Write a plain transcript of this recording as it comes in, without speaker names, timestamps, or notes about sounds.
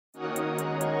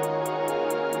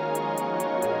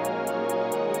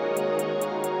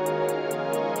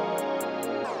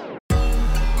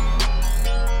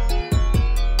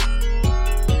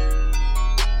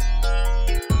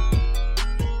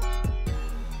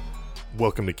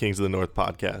Welcome to Kings of the North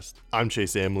podcast. I'm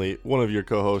Chase Amley, one of your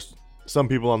co-hosts. Some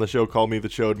people on the show call me the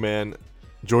Chode Man.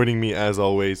 Joining me as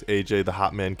always, AJ the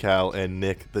Hot Man Cal and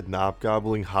Nick the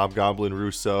Knob-Gobbling Hobgoblin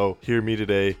Rousseau. Hear me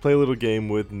today play a little game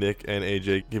with Nick and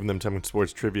AJ, giving them Time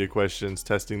Sports trivia questions,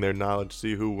 testing their knowledge,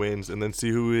 see who wins, and then see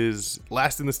who is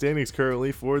last in the standings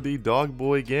currently for the Dog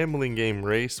Boy Gambling Game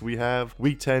race. We have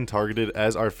Week 10 targeted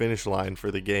as our finish line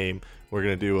for the game. We're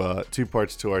going to do 2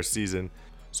 parts to our season.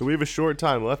 So we have a short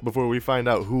time left before we find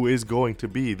out who is going to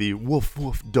be the woof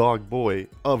woof dog boy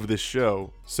of this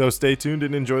show. So stay tuned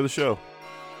and enjoy the show.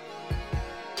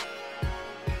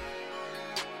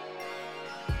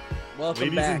 Welcome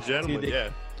Ladies back and gentlemen,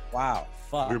 yeah. Wow,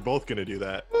 fuck. We're both going to do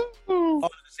that. Oh,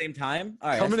 at the same time?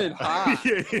 All right. Coming in hot.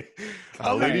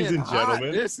 Ladies and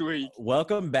gentlemen. This week.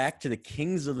 Welcome back to the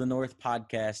Kings of the North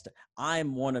podcast.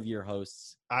 I'm one of your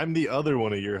hosts. I'm the other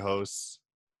one of your hosts.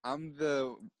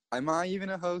 Am I even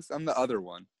a host? I'm the other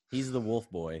one. He's the wolf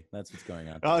boy. That's what's going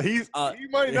on. He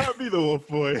might not be the wolf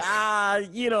boy.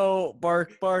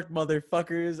 Bark,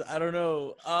 motherfuckers. I don't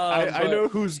know. I know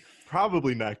who's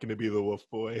probably not going to be the wolf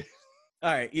boy.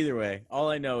 All right, either way, all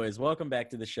I know is welcome back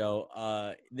to the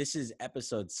show. This is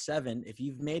episode 7. If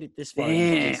you've made it this far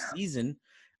into the season,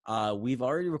 we've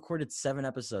already recorded 7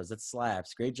 episodes. That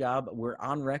slaps. Great job. We're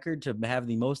on record to have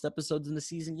the most episodes in the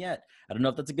season yet. I don't know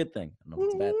if that's a good thing. I don't know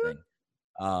if it's a bad thing.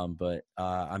 But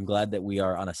I'm glad that we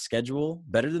are on a schedule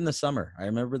better than the summer. I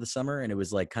remember the summer and it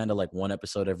was like kind of like 1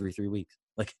 episode every 3 weeks.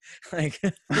 Like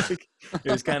it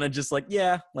was kind of just like,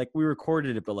 yeah, like we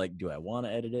recorded it, but like, do I want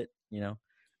to edit it?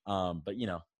 But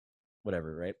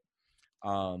whatever. Right.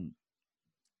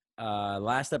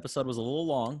 Last episode was a little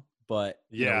long, but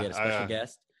we had a special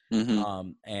guest.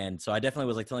 Mm-hmm. And so I definitely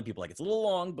was like telling people like it's a little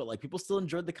long, but like people still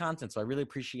enjoyed the content. So I really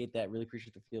appreciate that. Really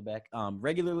appreciate the feedback.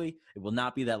 Regularly, it will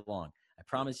not be that long. I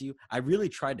promise you. I really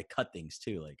tried to cut things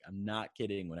too. Like I'm not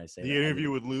kidding when I say the interview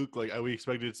with Luke. Like we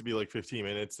expected it to be like 15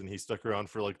 minutes, and he stuck around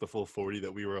for like the full 40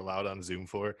 that we were allowed on Zoom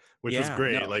for, which was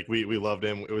great. No. Like we loved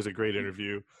him. It was a great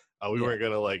interview. We weren't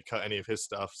gonna like cut any of his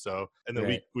stuff. So and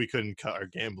then we couldn't cut our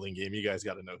gambling game. You guys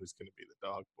got to know who's gonna be the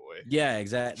dog boy. Yeah,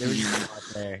 exactly. There was a lot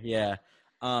there. Yeah.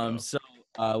 So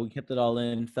we kept it all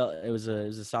in. Felt it was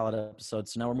a solid episode.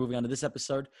 So now we're moving on to this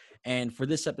episode. And for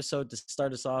this episode, to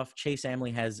start us off, Chase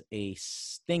Amley has a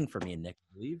sting for me and Nick,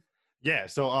 I believe. Yeah.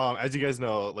 So as you guys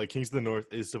know, like Kings of the North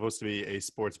is supposed to be a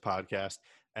sports podcast,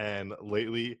 and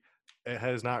lately it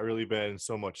has not really been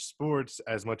so much sports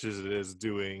as much as it is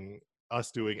doing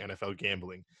NFL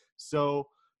gambling. So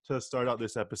to start out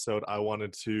this episode, I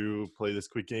wanted to play this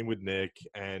quick game with Nick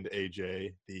and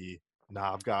AJ, the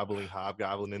Knob-Gobbling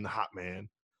Hobgoblin and the Hot Man.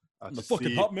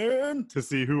 Hot Man. To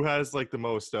see who has like the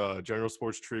most general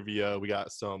sports trivia. We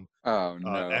got some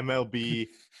MLB,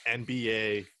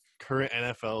 NBA, current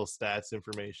NFL stats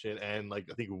information, and like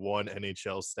I think 1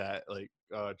 NHL stat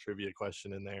trivia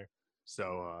question in there.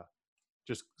 So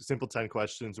just simple 10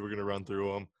 questions. We're gonna run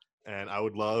through them. And I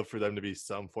would love for them to be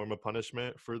some form of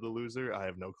punishment for the loser. I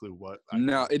have no clue what.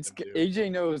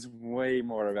 AJ knows way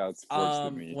more about sports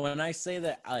than me. When I say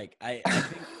that, like I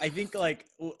think like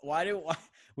I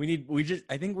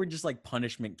think we're just like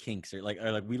punishment kinks or like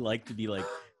we like to be like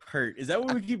hurt. Is that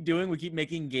what we keep doing? We keep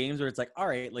making games where it's like, all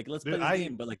right, like let's play the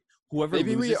game, but like whoever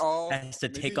loses has to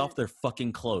take off their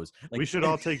fucking clothes. Like, we should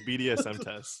all take BDSM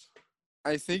tests.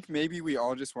 I think maybe we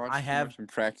all just watched some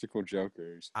Practical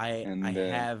Jokers. I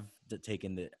have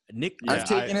taken the Nick. Yeah,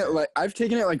 I've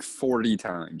taken it like 40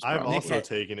 times. I've also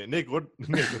taken it. Nick, what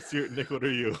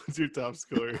are you? What's your top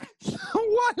score?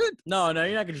 What? No,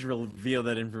 you're not gonna just reveal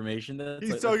that information.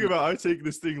 He's talking about I take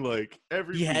this thing like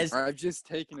every week. I've just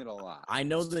taken it a lot. I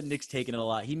know that Nick's taken it a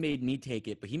lot. He made me take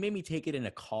it, but he made me take it in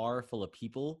a car full of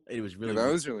people. It was really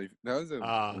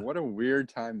what a weird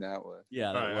time that was.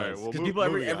 Yeah, that was. Because people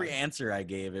every answer I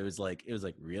gave, it was like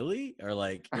really? Or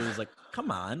like it was like,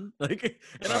 come on. Like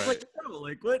and I was like, no,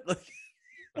 like what? Like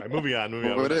all right, moving on.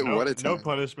 No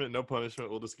punishment.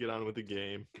 We'll just get on with the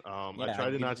game. I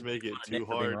tried not to make it too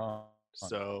hard.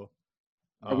 So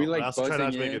are we I also try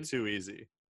not to make it too easy.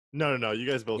 No. You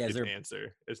guys both get an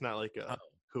answer. It's not like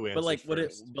who answers. But like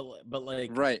first. but like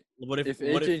right. What if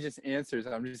AJ just answers?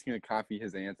 I'm just gonna copy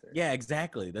his answer. Yeah,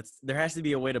 exactly. There has to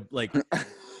be a way to like.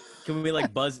 Can we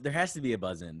like buzz? There has to be a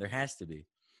buzz in. There has to be.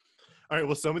 All right.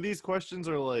 Well, some of these questions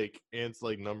are like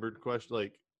numbered questions.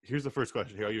 Like here's the first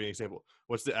question. Here, I'll give you an example.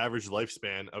 What's the average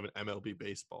lifespan of an MLB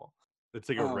baseball? It's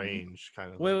like a range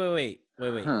kind of. Wait.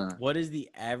 Huh. What is the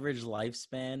average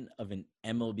lifespan of an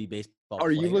MLB baseball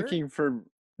player? You looking for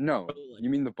no? You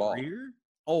mean the ball? Career?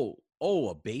 Oh,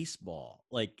 a baseball.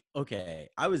 Like, okay.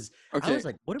 I was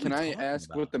like, what are Can we I talking ask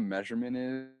about? what the measurement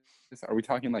is? Are we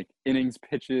talking like innings,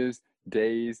 pitches,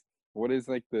 days? What is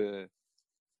like the?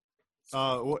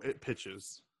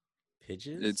 Pitches.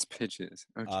 Pitches? It's pitches.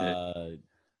 Okay.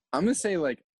 I'm gonna say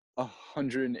like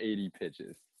 180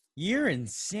 pitches. You're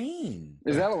insane.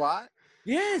 Is that a lot?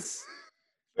 Yes.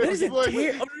 That is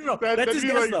no. That'd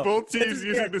be like both teams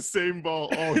using the same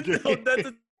ball all game. No, that's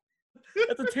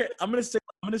a I'm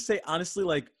gonna say honestly,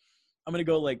 like I'm gonna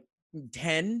go like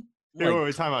 10.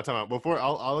 Wait, time out. Before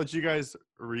I'll let you guys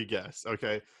re-guess.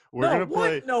 Okay, we're gonna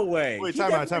play. No way. Wait,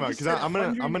 time out. Because I'm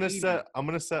gonna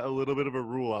set a little bit of a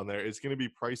rule on there. It's gonna be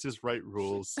Price's Right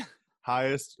rules,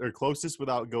 highest or closest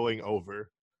without going over.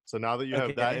 So now that you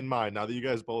have that in mind, now that you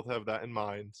guys both have that in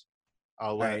mind,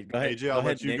 I'll let AJ. I'll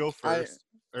let you go first,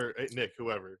 or Nick,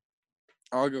 whoever.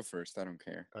 I'll go first. I don't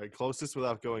care. All right, closest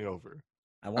without going over.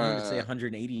 I wanted to say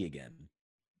 180 again.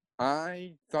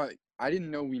 I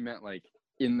didn't know we meant like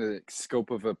in the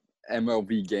scope of a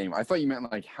MLB game. I thought you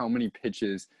meant like how many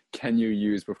pitches can you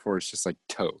use before it's just like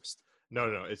toast.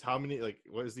 No. It's how many, like,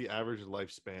 what is the average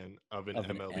lifespan of an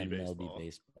MLB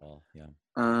baseball? Yeah.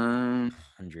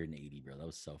 180, bro. That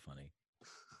was so funny.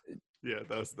 Yeah,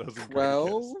 that was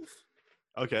 12.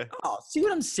 Okay. Oh, see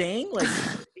what I'm saying? Like,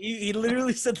 he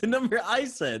literally said the number I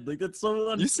said. Like, that's so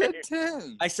unfair. You said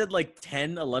 10. I said like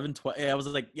 10, 11, 12. I was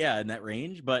like, yeah, in that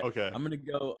range. But okay, I'm gonna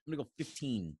go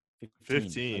 15.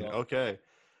 15. Okay.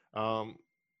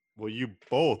 Well, you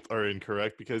both are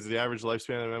incorrect because the average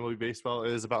lifespan of MLB baseball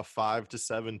is about 5 to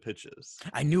 7 pitches.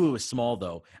 I knew it was small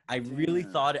though. I really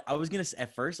thought at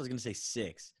first I was gonna say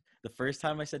 6. The first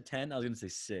time I said 10, I was gonna say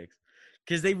 6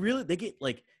 because they get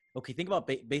like, okay, think about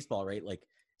baseball, right? Like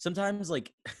sometimes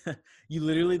like they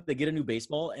get a new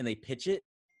baseball and they pitch it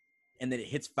and then it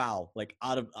hits foul, like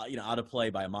out of play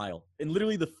by a mile. And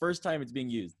literally the first time it's being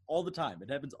used all the time.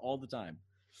 It happens all the time.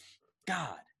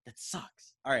 God, that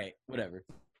sucks. All right, whatever.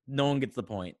 No one gets the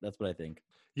point. That's what I think.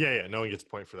 Yeah. No one gets a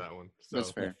point for that one. So.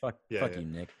 That's fair. Fuck you,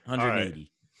 Nick.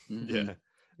 180. Right.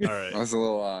 Yeah. All right. That was a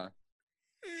little.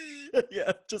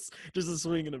 Yeah, just a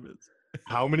swing and a miss.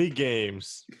 How many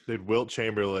games did Wilt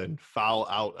Chamberlain foul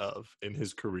out of in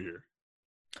his career?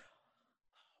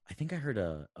 I think I heard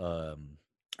I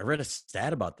read a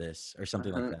stat about this or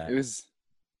something like that. It was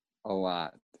a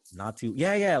lot. Not too.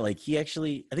 Yeah. Like he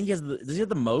actually, I think does he have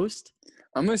the most?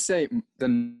 I'm gonna say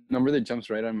the number that jumps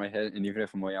right out of my head, and even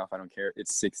if I'm way off, I don't care.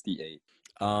 It's 68.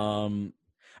 I'm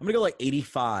gonna go like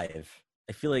 85.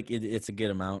 I feel like it's a good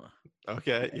amount.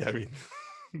 Okay. Yeah, I mean,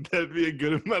 that'd be a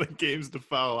good amount of games to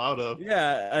foul out of.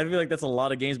 Yeah, I feel like that's a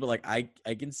lot of games, but like I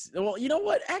can. Well, you know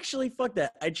what? Actually, fuck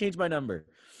that. I changed my number.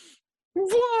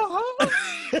 What?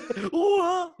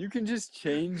 You can just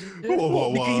change it.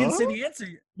 Whoa, because you didn't say the answer.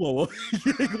 Whoa.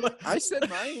 I said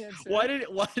my answer.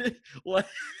 What?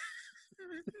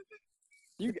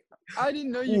 I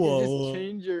didn't know you could just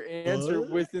change your answer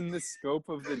within the scope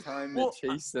of the time that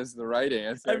Chase says the right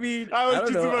answer. I mean, I was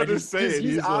just about to say it.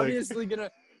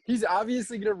 He's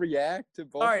obviously gonna react to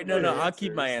both. All right, no, I'll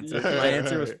keep my answer. My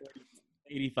answer was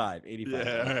 85.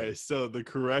 Yeah, all right. So the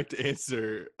correct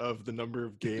answer of the number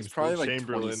of games probably like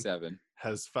Chamberlain 27.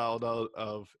 has fouled out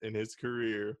of in his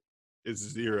career is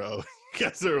 0. You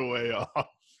guys are way off.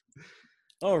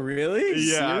 Oh, really?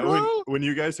 Yeah. When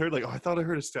you guys heard, like, I thought I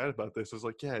heard a stat about this. I was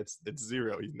like, yeah, it's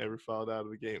 0. He's never fouled out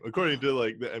of the game, according to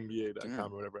like the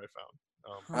NBA.com or whatever I found.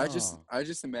 I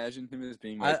just imagine him as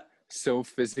being like so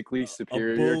physically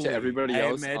superior to everybody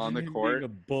else on the court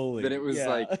that it was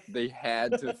like they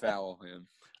had to foul him.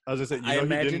 I was gonna say, he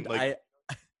didn't like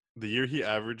the year he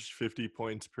averaged 50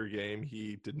 points per game.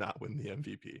 He did not win the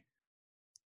MVP.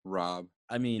 Rob.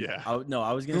 I mean, yeah. I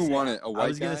was gonna say. Who won it? A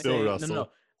white guy? Bill Russell. No.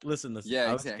 Listen. Yeah,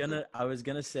 I was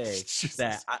gonna say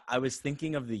that I was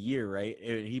thinking of the year, right?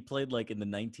 He played like in the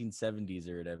 1970s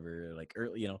or whatever, like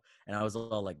early, and I was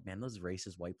all like, man, those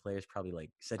racist white players probably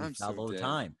like said he fouled all the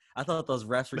time. I thought those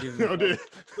refs were giving. No, dude.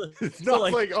 It's not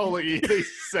like they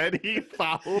said he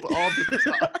fouled all the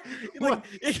time.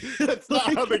 That's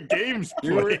not how the game's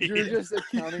played. You were just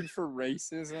accounting for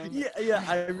racism. Yeah.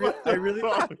 I really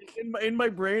in my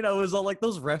brain, I was all like,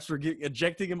 those refs were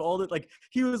ejecting him all the like.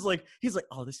 He's like,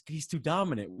 oh, he's too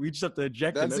dominant. We just have to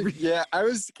eject him. I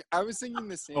was thinking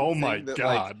the same. Oh my thing,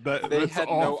 god, like, they had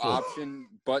no option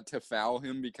but to foul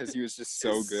him because he was just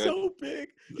so good, so big.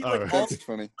 That's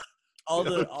funny. All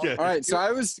right, so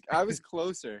I was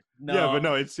closer. No. Yeah, but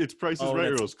no, it's Price's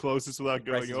Right rules, closest without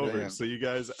going over. Right. So you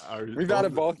guys are. We gotta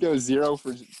both go 0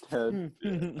 for 10.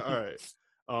 Yeah. All right.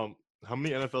 How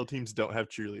many NFL teams don't have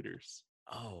cheerleaders?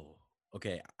 Oh,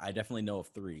 okay. I definitely know of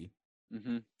 3.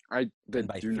 Mm-hmm. I do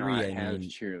not have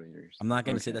cheerleaders. I'm not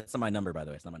going to say that's not my number, by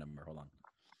the way. It's not my number. Hold on.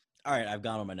 All right, I've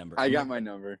got on my number. I got my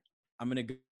number. I'm going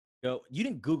to go. You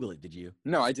didn't Google it, did you?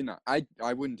 No, I did not. I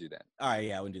wouldn't do that. All right,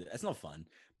 yeah, I wouldn't do that. That's no fun.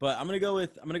 But I'm gonna go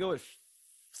with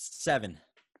 7.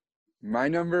 My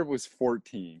number was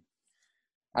 14.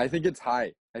 I think it's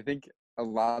high. I think a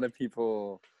lot of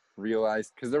people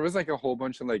realized because there was like a whole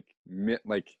bunch of like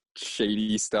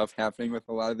shady stuff happening with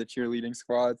a lot of the cheerleading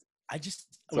squads. What's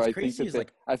I crazy think is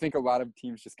like, I think a lot of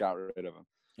teams just got rid of them.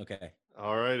 okay,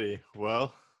 Alrighty.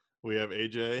 Well, we have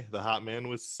AJ, the hot man,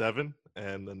 with 7,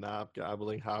 and the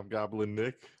hobgoblin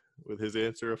Nick with his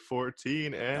answer of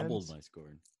 14. And doubled my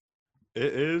score. it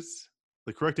is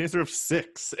the correct answer of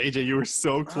 6. AJ, you were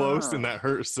so close, and Ah. that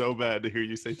hurt so bad to hear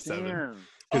you say 7. Damn.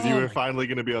 Because you Oh were my- finally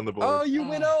going to be on the board. Oh, you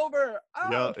went over. Oh,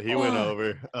 Yeah, he went fuck.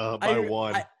 over by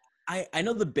 1. I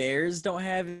know the Bears don't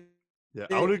have. Yeah,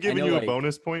 I would have given know, you a like-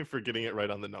 bonus point for getting it right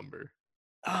on the number.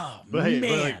 Oh But hey,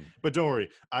 man, but don't worry.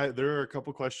 There are a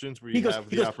couple questions where you he goes, have he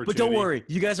the goes, opportunity. but don't worry,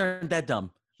 you guys aren't that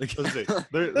dumb. Like, I was gonna say,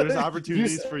 there's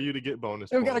opportunities for you to get bonus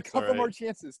We've points. got a couple more alright?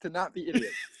 chances to not be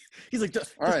idiots. he's like,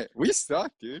 All right, we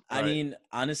suck, dude. I Right. mean,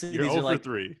 honestly, You're these are 0 for like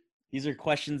 3. these are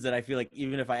questions that I feel like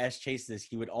even if I asked Chase this,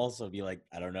 he would also be like,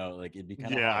 I don't know, like it'd be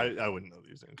kind of Yeah, hard. I wouldn't know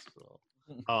these answers at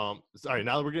all. Sorry,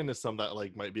 now we're getting to some that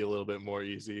like might be a little bit more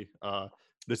easy.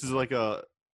 This is like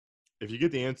if you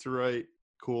get the answer right,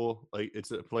 cool. Like it's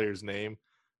a player's name,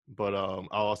 but I'll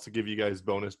also give you guys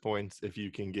bonus points if you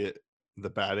can get the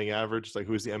batting average. Like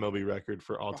who's the MLB record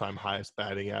for all-time highest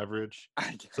batting average?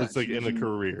 So it's like in the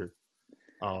career.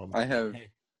 I have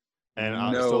And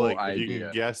no so like if you idea.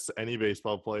 can guess any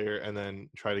baseball player and then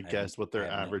try to I guess what their I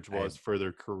have no- average I have- was for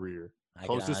their career. I can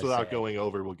Closest honestly without say- going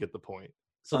over will get the point.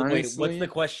 So wait, what's Honestly- the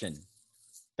question?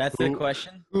 That's the Who-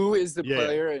 question. who is the Yeah,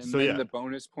 player, and so then yeah. the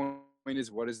bonus point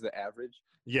is what is the average?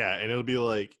 Yeah, and it'll be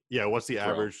like, yeah, what's the Bro.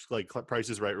 average like Price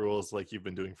is Right rules like you've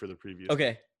been doing for the previous.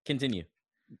 Okay, continue.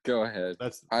 Go ahead.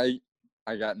 That's I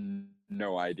got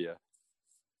no idea.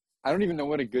 I don't even know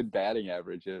what a good batting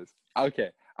average is. Okay,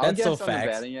 I'll That's guess so on the facts.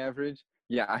 batting average.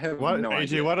 Yeah, I have what no AJ.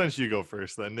 idea. Why don't you go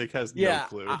first then? Nick has Yeah, no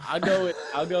clue.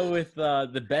 I'll go with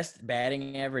the best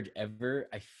batting average ever.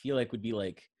 I feel like would be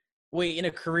like in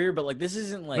a career, but like this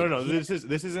isn't like no, he- this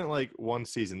isn't like one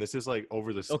season. This is like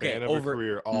over the span Okay, of over- a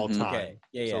career all Mhm. time. okay,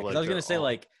 yeah. So, 'cause like, I was gonna they're say all-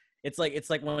 like it's like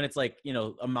when it's like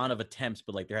amount of attempts,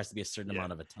 but like there has to be a certain Yeah.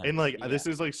 amount of attempts. And like Yeah. this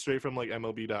is like straight from like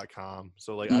MLB.com.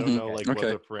 So like I don't Mhm. know like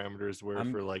Okay. what the parameters were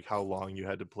I'm- for like how long you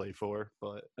had to play for,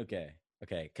 but Okay,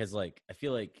 because like I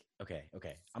feel like okay.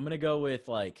 I'm gonna go with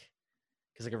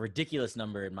because like a ridiculous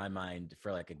number in my mind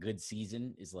for like a good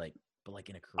season is like, but like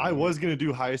in a career. I was gonna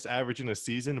do highest average in a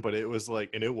season, but it was like,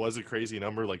 and it was a crazy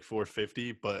number, like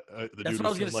 450. But the That's dude what I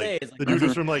was was gonna from say. like Is like, the dude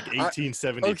was Mhm. from like I-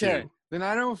 1872. Okay, then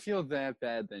I don't feel that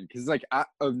bad then, because like a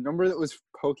number that was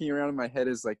poking around in my head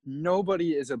is like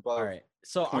nobody is above. all right.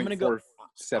 So I'm gonna go.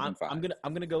 0.475.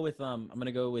 I'm gonna go with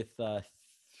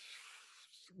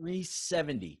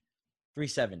 370.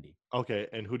 370. Okay,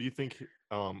 and who do you think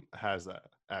has that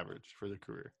average for their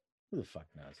career? Who the fuck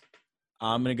knows?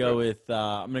 I'm gonna go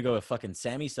with fucking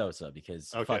Sammy Sosa because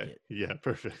fuck Okay, it. yeah,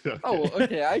 perfect. Okay. Oh, well,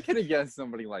 okay. I could have guessed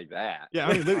somebody like that. Yeah,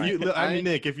 I mean, Alright,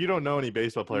 Nick, if you don't know any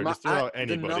baseball player, just throw out the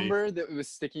anybody. number that was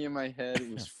sticking in my head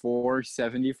was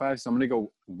 475. So I'm gonna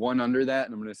go one under that,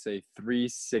 and I'm gonna say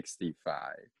 365.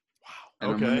 Wow. And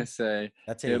I'm Okay. gonna say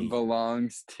That's it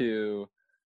belongs to.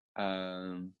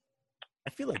 I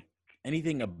feel like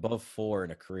anything above 4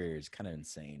 in a career is kind of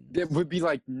insane. It would be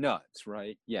like nuts,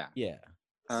 right? Yeah. Yeah.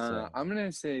 So, I'm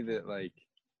gonna say that like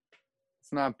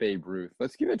it's not Babe Ruth.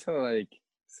 Let's give it to like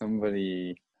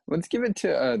somebody. Let's give it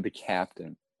to the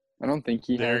captain. I don't think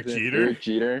he Derek has it. Jeter? Derek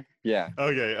Jeter. Yeah.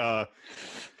 Okay,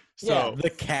 so yeah, the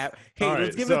cap. Hey, all let's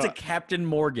right, give it so- to Captain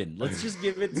Morgan. Let's just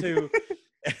give it to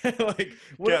like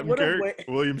Captain what a Kirk, way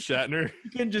William Shatner.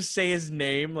 you can just say his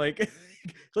name. Like,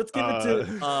 let's give it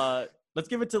to let's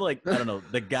give it to like I don't know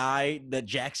the guy that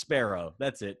Jack Sparrow.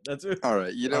 That's it. That's it. All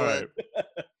right. You know All what?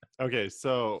 right. Okay,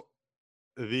 so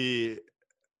the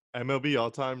MLB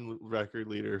all-time record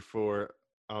leader for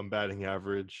batting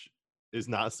average is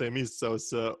not Sammy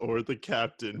Sosa or the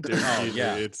captain Derek Oh, Jeter.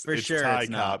 yeah, it's for sure Ty it's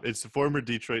Cobb. not. It's the former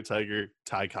Detroit Tiger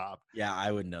Ty Cobb. Yeah,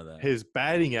 I wouldn't know that. His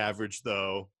batting average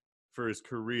though for his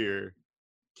career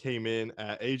came in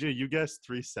at AJ. You guessed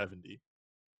 370.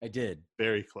 I did.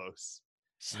 Very close.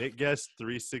 Nick guessed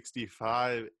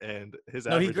 365, and his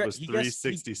No, he average gra- was he guessed-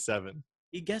 367.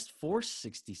 He guessed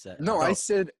 467. No, Oh. I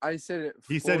said it.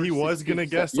 He said he was gonna 467.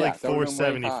 guess Yeah, like that would've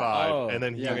been way high. 475, Oh, and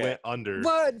then he yeah. went under.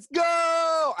 Let's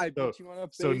go! I bet you on a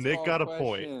so Nick baseball got a point.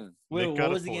 question. Wait, Nick got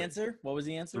what a was the point. answer? What was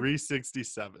the answer?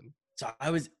 367. So I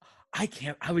was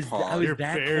Paul, You're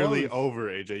that barely close. over,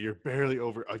 AJ. You're barely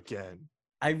over again.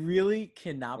 I really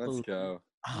cannot Let's believe go.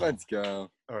 Oh, Let's go.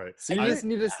 All right. So you just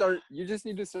need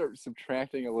to start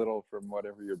subtracting a little from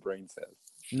whatever your brain says.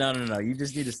 no. You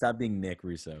just need to stop being Nick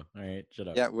Russo. All right, shut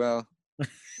up. Yeah, well,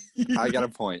 I got a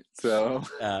point. So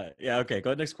Yeah. Okay.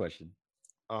 Go next question.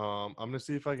 I'm gonna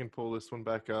see if I can pull this one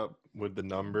back up with the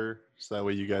number, so that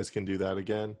way you guys can do that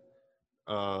again.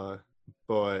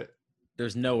 But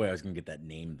There's no way I was gonna get that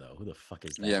name though. Who the fuck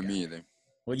is that? yeah, guy? me either.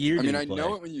 What year? I did mean, he I play?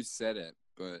 know it when you said it,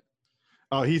 but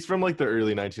he's from like the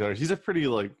early 1900s. He's a pretty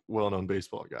like well-known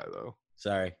baseball guy though.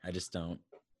 Sorry, I just don't.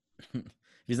 If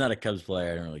he's not a Cubs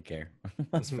player, I don't really care.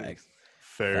 That's facts.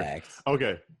 Fair. Facts.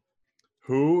 Okay.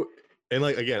 Who and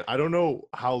like again, I don't know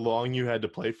how long you had to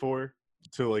play for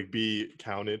to like be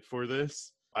counted for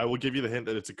this. I will give you the hint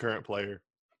that it's a current player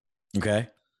Okay.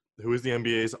 who is the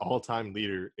NBA's all-time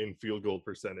leader in field goal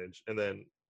percentage. And then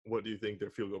what do you think their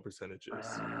field goal percentage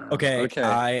is? Okay. Okay.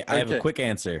 I have a Okay. quick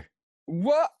answer.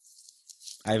 what?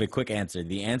 I have a quick answer.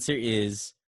 The answer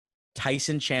is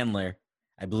Tyson Chandler.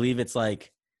 I believe it's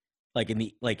like in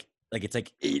the like it's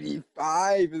like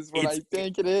 85 is what I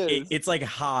think it is. it's like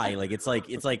high. Like it's like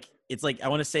I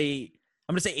want to say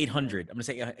I'm gonna say 800. I'm gonna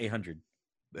say 800.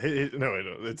 No,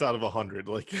 it's out of 100.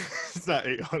 Like it's not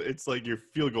 800. It's like your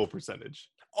field goal percentage.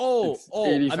 It's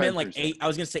I meant like 85%. I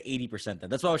was gonna say 80% then.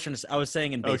 That's what I was trying to say. I was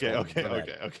saying in baseball.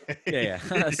 Okay. Yeah.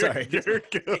 Sorry. You're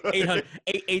good. 800,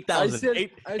 I 8,000, said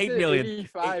 8 million.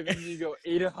 85 and you go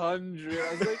 800.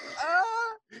 I was like,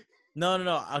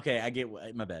 No. Okay, I get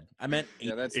my bad. I meant 8.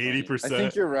 Yeah, that's 80%. I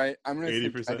think you're right. I'm gonna.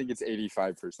 80%. I think it's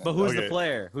 85%. But who's Okay. the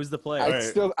player? Who's the player?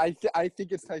 Alright. I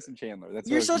think it's Tyson Chandler. That's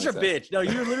what You're I was such a gonna say. bitch. No,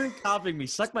 you're literally copying me.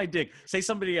 Suck my dick. Say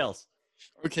somebody else.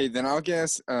 Okay, then I'll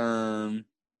guess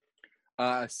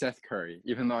Seth Curry,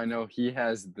 even though I know he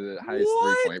has the highest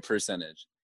What? 3-point percentage.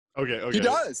 Okay. He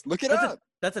does. Look it That's up.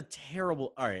 That's a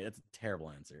terrible. All right, that's a terrible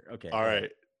answer. Okay. All right.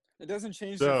 It doesn't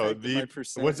change So the fact that my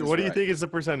percent what do you right. think is the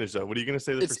percentage though? What are you gonna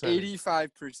say the It's percentage?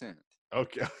 85%.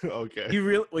 Okay. Okay. You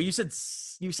real? Well, you said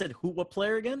who? What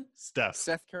player again? Steph.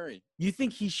 Seth Curry. You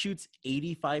think he shoots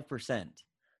 85%?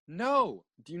 No,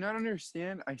 do you not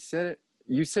understand? I said it.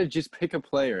 You said just pick a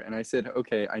player, and I said,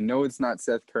 okay, I know it's not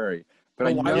Seth Curry, but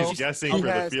Well, I why know would He's you- guessing he for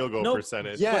the has- field goal Nope.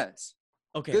 percentage. yes.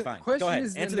 Okay, The fine. question Go ahead.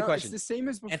 is Answer the question. It's the same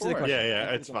as before. Answer the question. Yeah,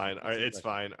 Answer it's the fine. question. All right, Answer the it's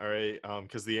question. fine. All right,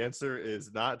 because the answer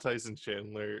is not Tyson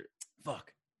Chandler.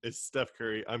 Fuck. It's Steph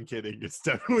Curry. I'm kidding. It's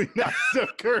definitely not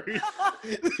Steph Curry.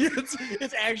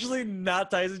 it's actually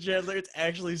not Tyson Chandler. It's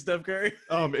actually Steph Curry.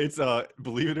 It's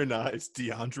believe it or not, it's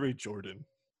DeAndre Jordan.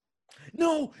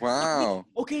 No. Wow.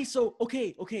 Okay. So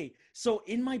So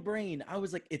in my brain, I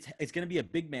was like, it's gonna be a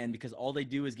big man because all they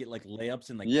do is get like layups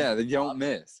and like. Yeah, they don't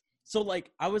miss. So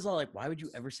like, I was all like, why would you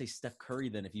ever say Steph Curry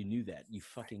then if you knew that? You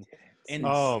fucking. And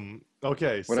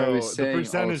Okay, What I so was the saying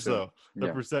percentage also- though, the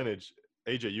yeah. percentage.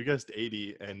 AJ, you guessed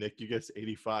 80, and Nick, you guessed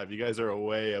 85. You guys are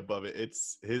way above it.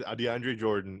 It's his DeAndre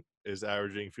Jordan is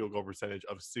averaging field goal percentage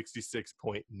of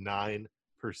 66.9%.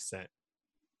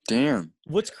 Damn.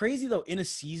 what's crazy though, in a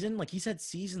season, like he's had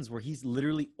seasons where he's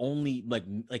literally only like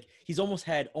he's almost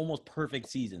had almost perfect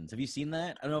seasons. Have you seen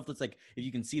that? I don't know if it's like if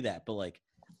you can see that, but like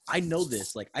I know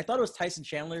this. Like I thought it was Tyson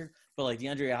Chandler, but like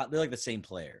DeAndre, they're like the same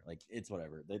player. Like it's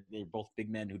whatever. They're both big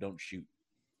men who don't shoot.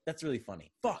 That's really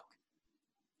funny. Fuck.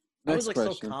 I was Next like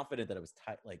question. so confident that it was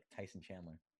Tyson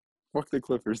Chandler. Fuck the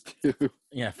Clippers too.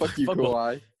 Yeah. Fuck you, both.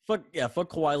 Kawhi. Fuck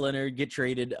Kawhi Leonard. Get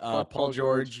traded. Fuck Paul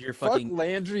George. You're Fuck fucking.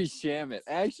 Landry Shamet.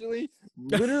 Actually,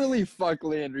 literally fuck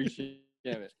Landry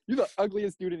Shamet. You're the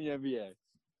ugliest dude in the NBA.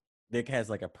 Nick has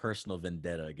like a personal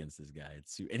vendetta against this guy.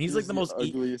 And he's like the most.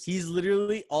 ugliest. He's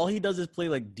literally all he does is play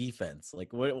like defense. Like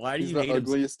why do He's you the hate him?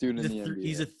 ugliest dude in the He's a, NBA.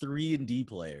 he's a 3-and-D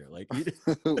player. Like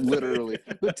literally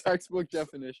the textbook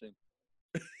definition.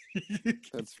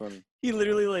 That's funny. he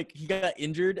literally like he got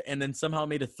injured and then somehow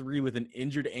made a 3 with an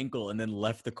injured ankle and then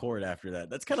left the court after that.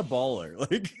 That's kind of baller.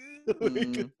 Like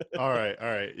Mm, All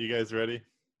right. You guys ready?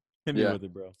 hit me Yeah. with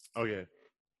it, bro. Okay.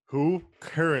 Who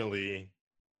currently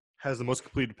has the most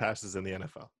completed passes in the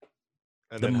NFL?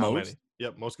 And The then how most? many?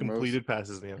 Yep, most completed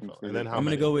passes in the NFL. And then how I'm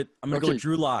many? gonna go Okay. with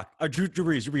Drew Lock. Drew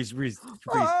Brees.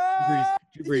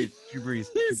 Drew Brees.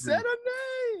 He said a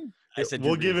name. I said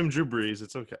we'll Drew give Brees. him Drew Brees.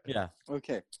 It's okay. Yeah.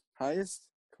 Okay, highest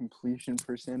completion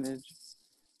percentage,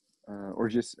 or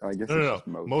just I guess No, it's no, just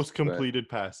no. most. Most but, completed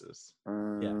passes. I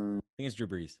think it's Drew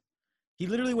Brees. He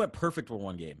literally went perfect for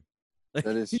one game. Like,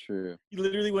 That is true. he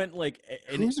literally went like.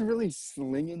 And Who's really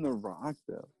slinging the rock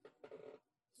though?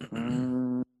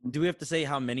 Um, do we have to say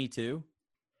how many too?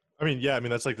 I mean, yeah. I mean,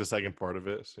 that's like the second part of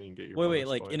it, so you can get your. Wait, bonus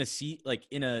like point. in a seat, like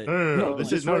in a. No. No, This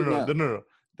just is no. right now.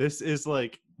 This is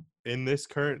like in this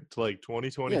current like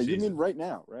 2020 yeah, season. you mean right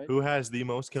now, right? Who has the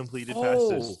most completed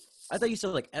passes? I thought you said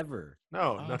like ever.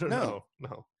 No.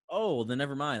 Oh, well, then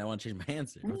never mind. I want to change my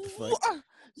answer. What the fuck?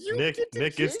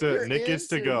 Nick gets to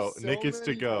go. Nick gets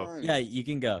to go. Yeah, you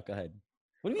can go. Go ahead.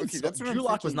 What do you mean? Okay, that's what I'm Drew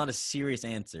Lock was thinking. not a serious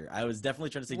answer. I was definitely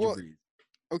trying to say Well, Drew Brees.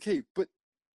 Okay, but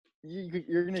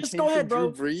you're gonna Just change go to ahead,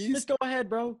 bro. Drew Brees? Just go ahead,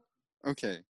 bro.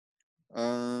 Okay.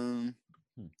 I'm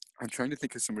trying to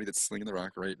think of somebody that's slinging the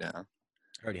rock right now.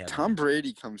 I already have. Tom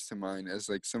Brady comes to mind as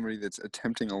like somebody that's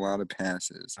attempting a lot of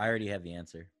passes. I already have the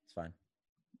answer. It's fine.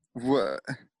 What?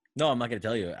 No, I'm not gonna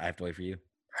tell you. I have to wait for you.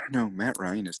 I don't know. Matt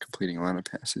Ryan is completing a lot of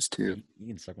passes too. You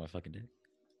can suck my fucking dick.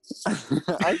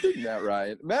 I think Matt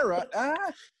Ryan.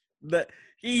 But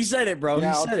he said it, bro. Yeah, he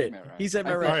I'll said take it. Matt Ryan. He said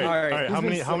Matt I Ryan. think- All right. All right. How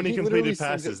many He completed literally slings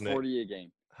passes, it Nick? 40 a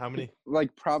game. How many?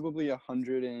 Like probably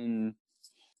 100 and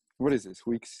what is this?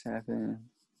 Week 7.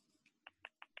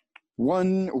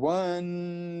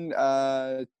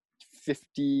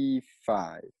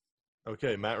 55.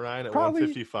 Okay, Matt Ryan at Probably-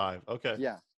 155. Okay.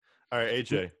 Yeah. All right,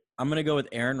 AJ. I'm gonna go with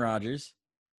Aaron Rodgers.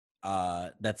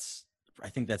 I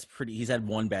think that's pretty. He's had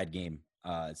one bad game.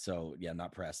 So yeah, I'm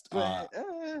not pressed. But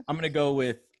I'm gonna go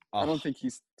with. I don't think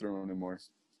he's throwing anymore.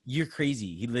 You're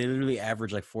crazy. He literally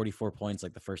averaged like 44 points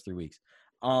like the first 3 weeks.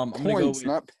 I'm gonna go Points, with,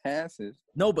 not passes.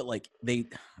 no, but like they.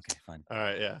 Okay, fine. All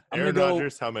right, yeah. I'm Aaron gonna go-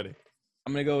 Rodgers, how many?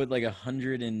 I'm gonna go with like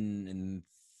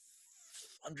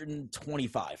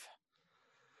 125.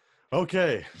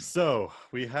 Okay, so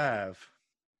we have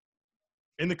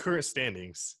in the current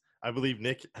standings, I believe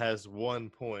Nick has 1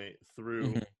 point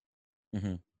through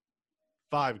Mhm.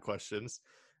 5 questions.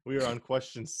 We are on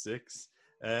question 6,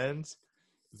 and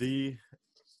the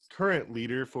current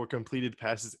leader for completed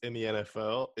passes in the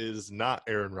NFL is not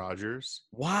Aaron Rodgers.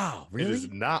 Wow, It is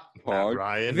really? not Matt Hog.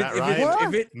 Ryan. If Matt it- if Ryan, it-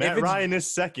 if it- Matt if it's- Ryan is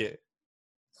second.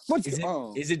 What's Is it,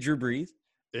 oh. is it Drew Brees?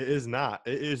 It is not.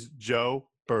 It is Joe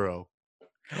Burrow.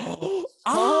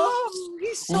 Oh,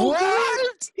 he's so What?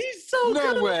 good. He's so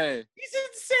No good. way. He's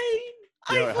insane.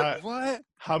 Yo, What?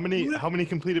 how many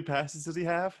completed passes does he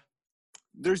have?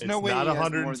 There's no It's way not he has more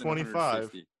than 125.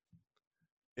 150.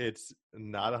 It's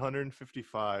not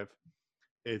 155.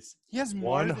 It's He has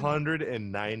more than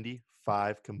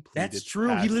 195 completed. That's true.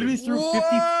 Passes. He literally threw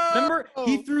 50. Remember,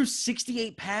 he Whoa. threw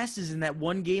 68 passes in that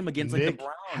one game against like Nick the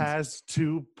Browns. has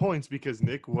 2 points because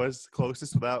Nick was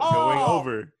closest without going Oh!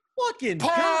 over. Fucking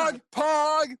God.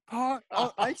 Pog.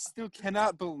 Oh, I still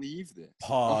cannot believe this.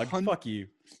 Pog. 100 Fuck you.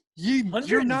 You're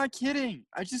 100 not kidding.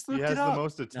 I just He looked has it the up.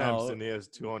 most attempts, No. and he has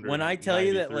 200. When I tell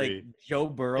you that like Joe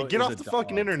Burrow, get is off a the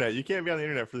fucking dog. internet. You can't be on the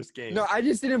internet for this game. No, I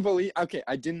just didn't believe. Okay,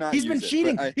 I did not. He's use been it,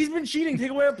 cheating. but He's been cheating.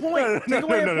 Take away a point. Take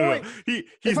away a point. He's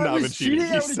if I not was been cheating. I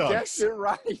He would have guessed sucks. it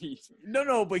right.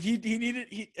 No, but he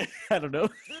needed. I don't know.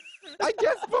 I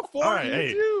guessed before All right, you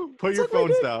hey, too. Put your Suck my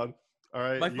phones dick. down. All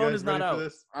right. My you phone guys is not ready out. for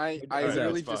this? I dick is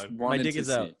really out. just My wanted dick to is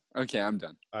see. out. Okay, I'm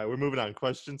done. All right, we're moving on.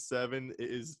 Question 7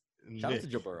 is Shout out Nick, to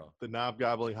Joe Burrow. the Knob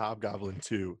Gobbling Hobgoblin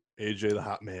 2. AJ the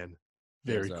Hot Man.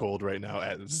 Very What's up? cold right now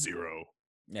at 0.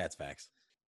 Yeah, it's facts.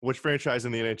 Which franchise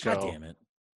in the God NHL damn it.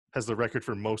 has the record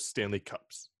for most Stanley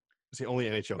Cups? It's the only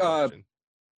NHL Uh, question.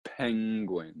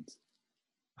 Penguins.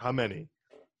 How many?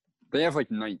 They have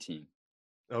like 19.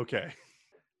 Okay.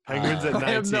 Penguins at I 19.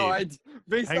 I have no idea.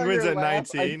 Based on Penguins your at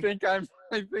laugh, 19. I think I'm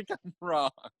wrong.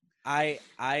 I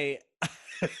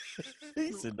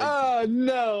he said that- Oh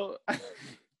no!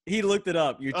 he looked it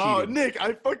up. You're cheating. Oh, Nick,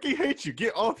 I fucking hate you.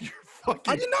 Get off your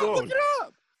fucking I did not phone. look it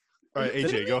up. All right, Are you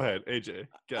AJ, kidding go ahead. AJ,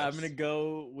 guess. I'm gonna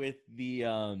go with the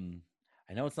I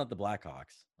know it's not the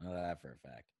Blackhawks. I know that for a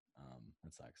fact.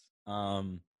 That sucks.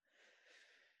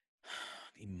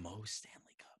 The most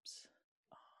Stanley Cups.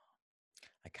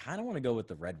 I kind of want to go with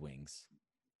the Red Wings.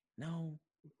 No,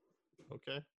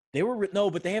 Okay. they were no,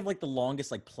 but they have like the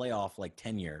longest like playoff like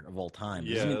tenure of all time.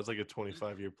 Yeah, Doesn't mean- that's like a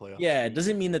 25-year playoff. yeah, it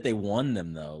doesn't mean that they won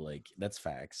them though. Like that's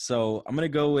facts. So I'm gonna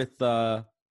go with. I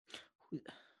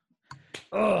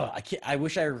can't. I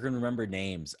wish I could remember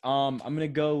names. I'm gonna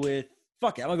go with.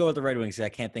 Fuck it. I'm gonna go with the Red Wings. I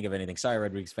can't think of anything. Sorry,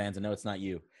 Red Wings fans. I know it's not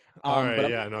you. All but right,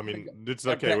 I'm- yeah, no, I mean, it's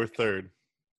Okay. okay. We're third.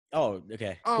 Oh,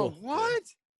 okay. Oh, Cool. what?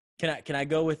 Can I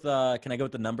go with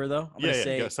the number though? I'm Yeah, gonna yeah,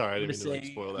 say. go- sorry, I I'm didn't gonna mean to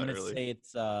like, spoil I'm that gonna early. say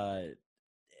it's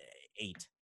 8.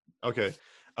 Okay.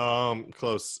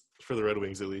 Close for the Red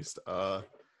Wings at least.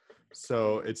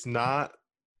 So it's not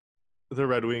the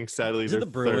Red Wings. Sadly, Is it they're the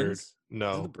Bruins? Is third. it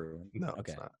No, the Bruins? no,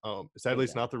 Okay. it's not. Sadly,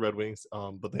 it's Okay. not the Red Wings.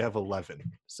 But they have 11,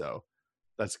 so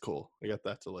that's cool. I got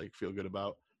that to like feel good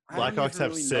about. I don't Blackhawks even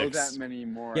have really 6. Know that many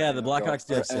more. Yeah, the Blackhawks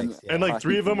do have and- 6. Yeah. And like hockey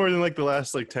 3 of them teams. are in like the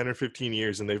last like 10 or 15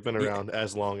 years, and they've been Yeah. around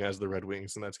as long as the Red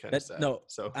Wings, and that's kind of That's sad. no.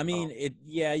 So I mean, it.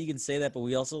 Yeah, you can say that, but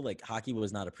we also like hockey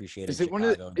was not appreciated. Is in it one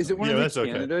of Chicago the, is it until- one Yeah, of that's the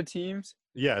okay. Canada teams?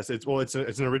 yes, it's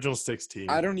an original 6 team.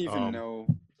 I don't even know.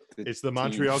 It's the teams.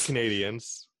 Montreal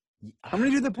Canadiens. How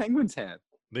many do the Penguins have?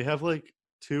 They have like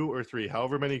 2 or 3,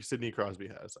 however many Sidney Crosby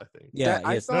has, I think. Yeah,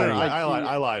 I yes, thought No, like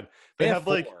I lied. They have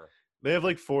like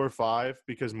 4. 4 or 5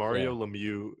 because Mario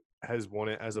Lemieux has won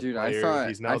it as a Dude, player.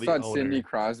 He's now I the thought owner. Sidney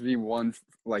Crosby won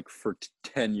like for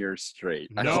 10 years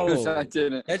straight. No. I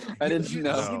didn't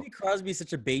know. Sidney Crosby's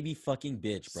such a baby fucking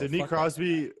bitch, bro. Sidney Fuck that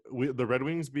Crosby, the Red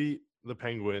Wings beat the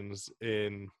Penguins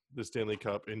in the Stanley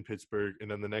Cup in Pittsburgh,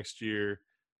 and then the next year,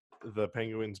 the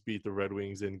Penguins beat the Red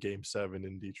Wings in Game 7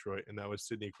 in Detroit, and that was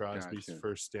Sidney Crosby's Gotcha.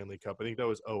 first Stanley Cup. I think that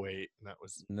was 08, and that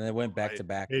was And then they went back to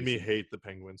back. made me hate the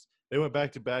Penguins. They went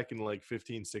back to back in like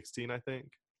 15-16, I think,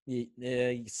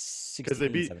 because they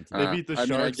beat 17. the I mean, I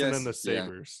Sharks and then the guess, yeah.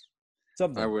 Sabres.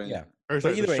 Something. I wouldn't. Yeah. Or But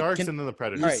sorry, either the way, Sharks can- and then the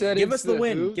Predators. All right, said give it's us the the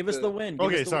win. who? Give us the win. Give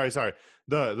Okay, us the sorry.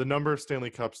 The number of Stanley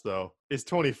Cups though is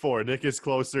 24. Nick is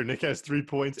closer. Nick has 3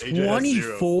 points. AJ has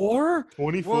 0. 24?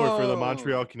 24 for the Whoa.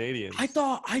 Montreal Canadiens. I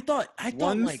thought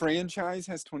One like franchise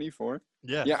has 24.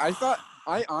 Yeah. Yeah,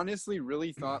 I honestly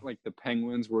really thought like the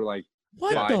Penguins were like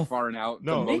what by the far and out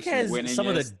No. the Nick most has winningest. some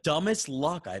of the dumbest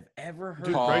luck I've ever heard.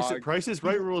 Dude, Hog. Price is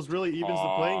Right rules really evens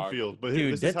the playing Hog. field. But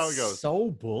Dude, this that's is how it goes. so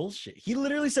bullshit. He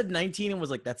literally said 19 and was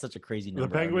like, "That's such a crazy number."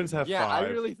 The Penguins have Yeah, 5. I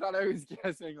really thought I was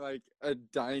guessing like a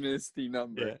dynasty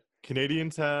number. Yeah.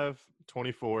 Canadians have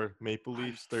 24. Maple I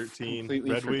Leafs 13.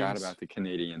 completely Red forgot Wings about the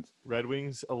Canadians. Red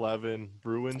Wings 11.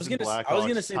 Bruins and I was gonna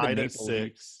Blackhawks say the tied at Maple 6.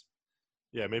 Leafs.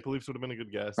 Yeah, Maple Leafs would have been a good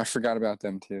guess. I forgot about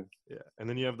them too. Yeah, and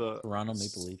then you have the Toronto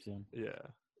Maple Leafs. Yeah. Yeah.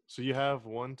 So you have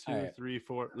 1, 2, Alright. 3,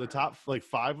 4. The top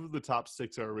 5 of the top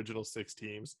 6 are original 6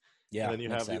 teams. Yeah. And then you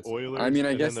makes have sense. the Oilers. I mean, I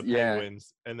and guess, then the yeah.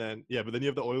 Penguins, and then but then you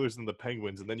have the Oilers and the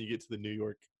Penguins, and then you get to the New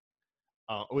York.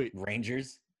 Wait,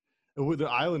 Rangers. the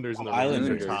Islanders and the Oh, Rangers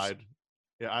Islanders. are tied.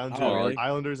 Yeah, Oh, really?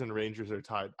 Islanders and Rangers are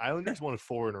tied. Islanders won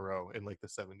 4 in a row in like the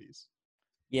 70s.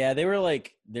 Yeah, they were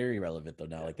like they're irrelevant though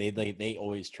now. Like they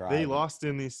always try. They but- lost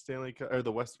in the Stanley Cup or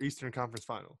the Eastern Conference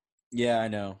Final. Yeah, I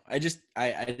know. I just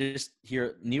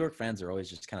hear New York fans are always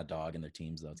just kind of dogging their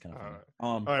teams though. It's kind of funny.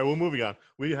 All right, well, moving on.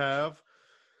 We have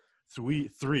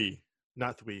three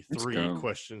Let's go.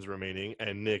 questions remaining,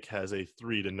 and Nick has a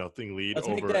 3-0 lead Let's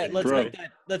over. make that. Let's Bro, make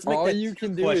that. Let's make All that. you two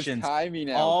can do questions. is tie me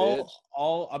now, bitch.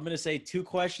 All. I'm gonna say 2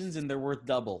 questions and they're worth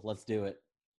double. Let's do it.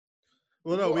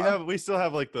 Well, no, Well, we still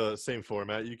have like the same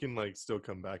format. You can like still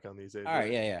come back on these. AJ. All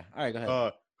right. Yeah. All right. Go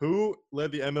ahead. Who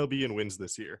led the MLB in wins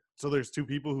this year? So there's 2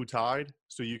 people who tied.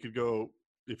 So you could go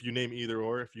if you name either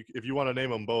or. If you want to name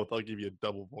them both, I'll give you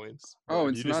double points. Oh, Or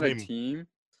it's you just not a name- team.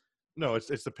 No, it's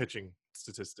the pitching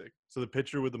statistic. So the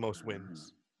pitcher with the most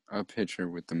wins. A pitcher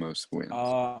with the most wins.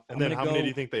 I'm And then gonna how many go- do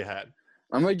you think they had?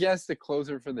 I'm gonna guess the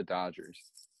closer for the Dodgers.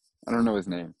 I don't know his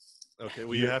name. Okay,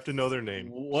 well you have to know their name.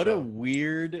 What so. a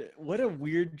weird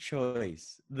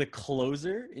choice. The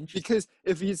closer. Interesting. Because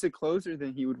if he's the closer,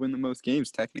 then he would win the most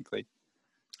games technically.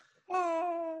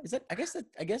 Is that? I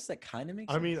guess that kind of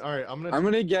makes. I mean, sense. all right, I'm I'm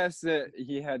gonna guess that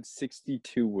he had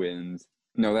 62 wins.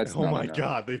 No, that's Oh not my enough.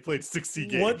 god, they played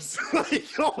 60 What? games. Like,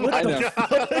 oh What my the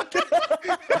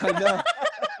god. I know.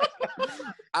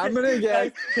 I'm gonna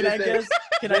guess. Can I that guess?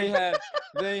 Can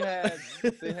They I?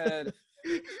 had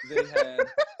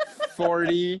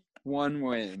 41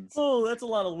 wins. Oh, that's a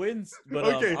lot of wins. But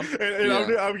Okay, I'm- and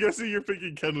yeah. I'm guessing you're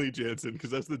picking Kenley Jansen because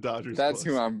that's the Dodgers. That's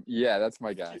who plus. I'm. Yeah, that's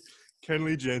my guy.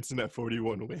 Kenley Jansen at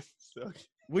 41 wins. Okay.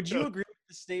 would you agree with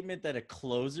the statement that a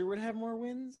closer would have more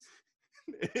wins?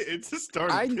 It's a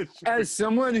starting pitcher. As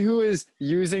someone who is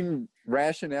using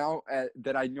rationale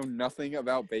that I know nothing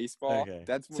about baseball, Okay.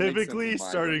 that's what makes Typically, sense in my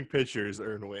starting pitchers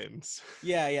earn wins.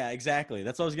 Yeah, exactly.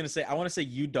 That's what I was gonna say. I want to say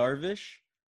Yu Darvish,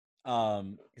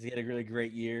 because he had a really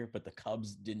great year, but the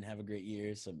Cubs didn't have a great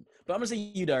year. So, but I'm gonna say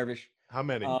Yu Darvish. How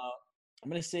many? I'm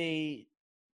gonna say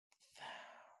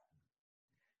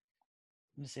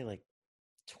like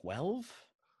 12.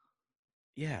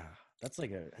 Yeah, that's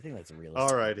like I think that's a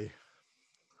realistic. Alrighty.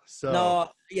 So No,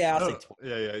 yeah, I'll say Oh,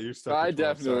 12. yeah, you're stuck. I with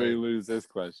 12, definitely sorry. lose this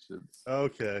question.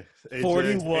 Okay. AJ,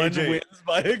 41 AJ, wins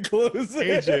by a closer.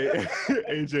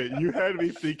 AJ, you had me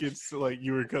thinking like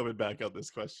you were coming back on this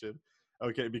question.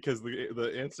 Okay, because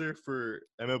the answer for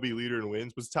MLB leader in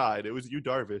wins was tied. It was Yu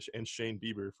Darvish and Shane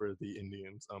Bieber for the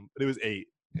Indians. But it was 8,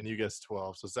 and you guessed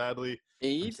 12. So sadly,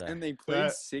 8 sorry. and they played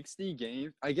That- 60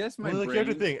 games. I guess my well, like, brain you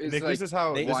have to think, is Nick. like, This is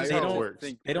how they- this why is they how it don't works.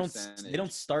 think They percentage.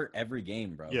 don't start every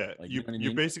game, bro. Yeah, Like, you know what I you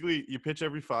mean? basically you pitch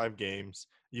every 5 games.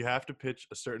 You have to pitch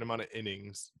a certain amount of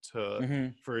innings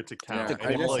Mhm. for it to Yeah, count. To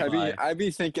I guess qualify. I'd be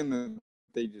thinking that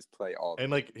they just play all. And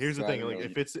like, here's the So I thing: don't like,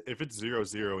 really- if it's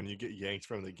 0-0 and you get yanked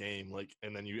from the game, like,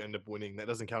 and then you end up winning, that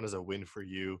doesn't count as a win for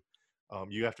you.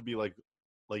 You have to be like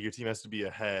your team has to be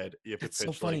ahead. You have to It's so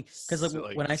pitch funny, 'cause,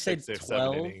 like, when I said 6 or 7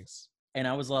 12, innings. and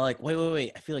I was like,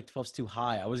 wait. I feel like 12's too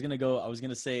high. I was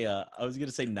gonna say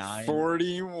 9.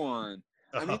 41.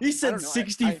 I mean, He I said don't know,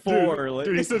 64. like,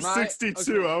 Dude, he said My-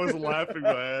 62. okay. I was laughing my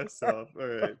ass off. All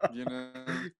right. You know,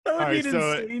 that would All right, be an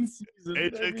so insane season.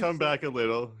 That'd AJ, be come so- back a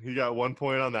little. He got 1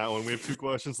 point on that one. We have 2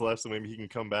 questions left, so maybe he can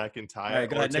come back and tie All right, it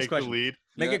go or ahead, next take the question. lead.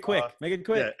 Make Yeah. it quick. Make it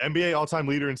quick. Yeah, NBA all-time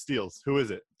leader in steals. Who is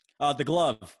it? The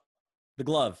glove. The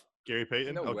glove. Gary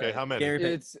Payton? No Okay, way. how many? Gary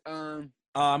Payton. it's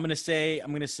I'm gonna say.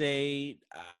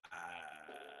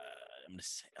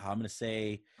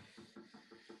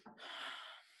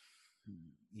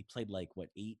 He played like what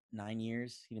 8-9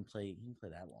 years. He didn't play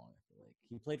that long. I feel like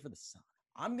he played for the Sun.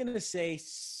 I'm gonna say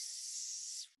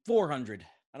 400.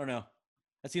 I don't know.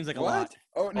 That seems like a lot.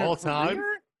 Oh, in your All time?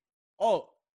 career? Oh,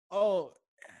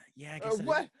 yeah. I guess. that is-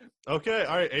 What? Okay,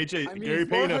 all right, AJ. I mean, Gary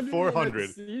Payton at 400. in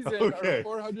a season Okay. or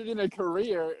 400 in a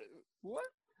career. What?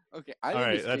 Okay, I All think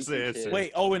right, it's that's Jason it, it's- Kidd.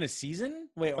 Wait. Oh, in a season?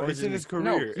 Wait. Oh, Or it's is it in his career.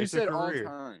 No, you it's said a all career.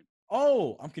 time.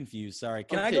 Oh, I'm confused. Sorry.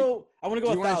 Can I Okay. go? I want to Do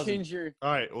go you want to 1,000. change your All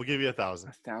right, we'll give you 1,000.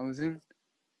 1,000?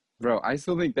 Bro, I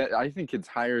still think that. I think it's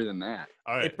higher than that.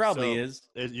 All right, It probably so is.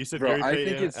 You said Bro, Gary I think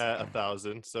Payton it's- at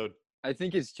 1,000. So I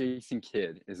think it's Jason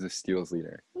Kidd is the steals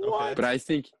leader. What? But I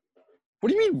think. What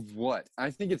do you mean? What? I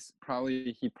think it's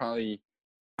probably he probably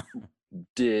had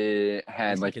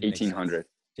Jason like Kidd makes sense. 1,800.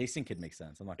 Jason Kidd makes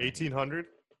sense. I'm not. gonna- 1,800.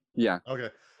 Yeah. Okay.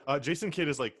 Jason Kidd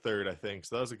is like third, I think.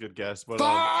 So that was a good guess. But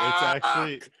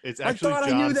Fuck! it's I actually thought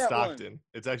I knew John that one. Stockton.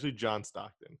 It's actually John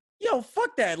Stockton. Yo,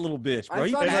 fuck that little bitch, bro.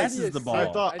 He thought he had passes the ball.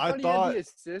 I thought- he had the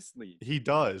assist lead. He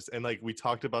does, and like we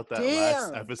talked about that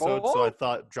last Damn, episode. So I boy.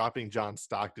 thought dropping John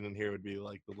Stockton in here would be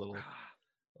like the little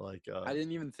like I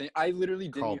didn't even think. I literally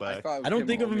didn't. I Callback. thought. I don't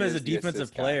think of him only as a the defensive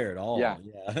assist guy. player at all. Yeah.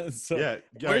 So, yeah.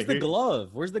 Where's the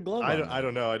glove? Where's the glove? I on don't. that? I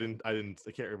don't know. I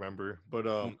can't remember. But do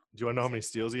you want to know how many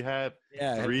steals he had?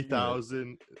 Yeah.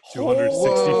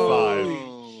 3,265.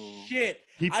 Whoa. Shit.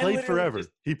 He I played literally forever. just-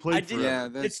 He I played did- forever. Yeah,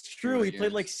 that's It's true. I He played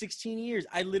guess. like 16 years.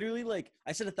 I literally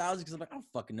I said 1,000 because I'm like, I don't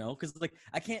fucking know. Because like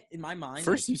I can't in my mind.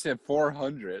 First, like, you said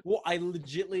 400. well, I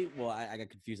got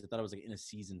confused. I thought it was like in a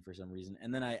season for some reason,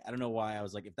 and then I don't know why I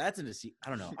was like, if that's in a season, I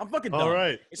don't know. I'm fucking dumb. All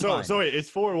right. It's So fine. wait, it's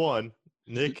 4-1.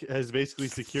 Nick has basically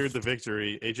secured the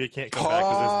victory. AJ can't come back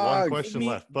because there's one Fuck. question Give me-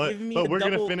 left. But give me but the we're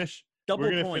gonna double- finish. Double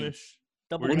We're gonna points. finish.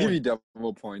 Double we're We'll points. give you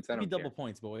double points. I Give me don't double care.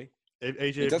 points, boy. AJ,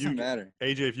 It if doesn't you matter.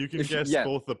 AJ, if you can If you- guess yeah.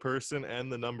 both the person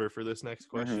and the number for this next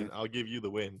question, I'll give you the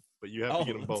win. But you have to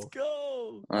get them let's both.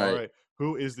 go. All right.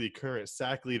 Who is the current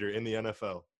sack leader in the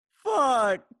NFL?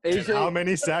 Fuck. And AJ, how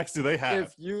many sacks do they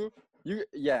have? if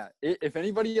if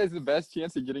anybody has the best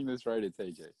chance of getting this right, it's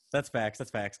AJ. That's facts.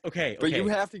 That's facts. Okay. But okay. you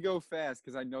have to go fast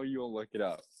because I know you'll look it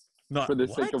up Not, for the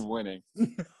what? sake of winning.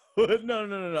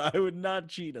 no. I would not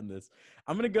cheat on this.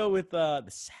 I'm gonna go with the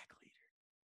sack leader.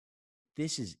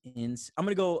 This is I'm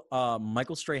gonna go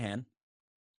Michael Strahan.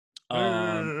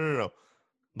 No.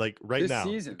 Like right This now,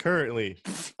 season. currently.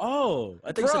 Oh,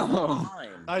 I think you said Bro. all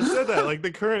time. I said that. Like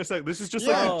the current sack. This is just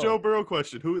like Yo. a Joe Burrow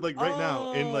question. Who like right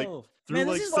now in like Oh, through man,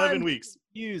 this like is why 7 I'm weeks?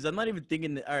 confused. I'm not even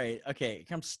thinking that. All right. Okay.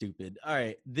 I'm stupid. All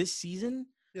right. This season.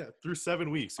 Yeah, through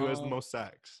 7 weeks. Who has the Oh, most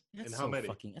sacks? That's And how so many?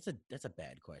 fucking. That's a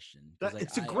bad question. 'Cause, like,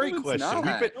 It's a I- great No, it's question.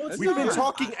 not. We've No, it's been not.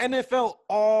 talking NFL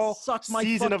all Suck my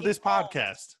season of fucking this balls.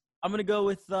 podcast. I'm gonna go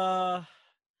with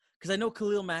because I know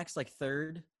Khalil Mack's like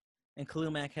third, and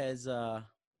Khalil Mack has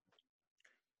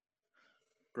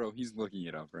Bro, he's looking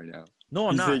it up right now. no,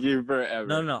 I'm he's not. taking forever.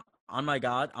 No. On my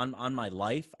God, on my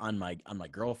life, on my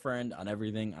girlfriend, on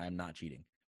everything, I'm not cheating.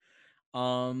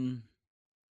 I'm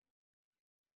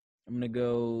gonna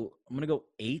go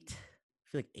 8. I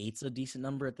feel like 8's a decent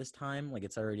number at this time. Like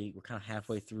we're kind of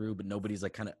halfway through, but nobody's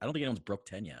like I don't think anyone's broke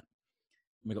 10 yet.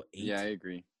 I'm gonna go 8. Yeah, I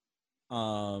agree.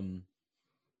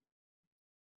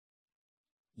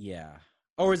 Yeah.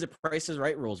 Or is it Price is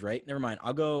Right rules? Right. Never mind.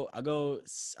 I'll go.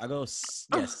 Yes.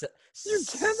 You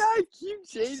cannot keep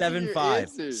changing 7-5. your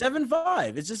answers.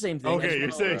 7-5. It's the same thing. I Okay,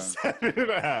 just you're wanna- saying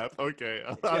 7.5. Okay,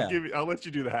 Yeah. I'll let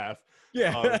you do the half.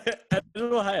 Yeah. Um, I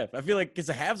don't know half. I feel like because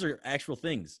the halves are actual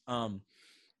things. And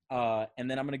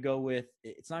then I'm gonna go with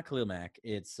it's not Khalil Mack.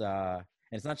 It's and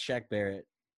it's not Shaq Barrett.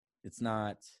 It's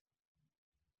not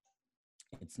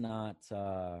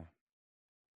who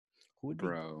would be?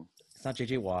 Bro. It's not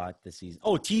JJ Watt this season.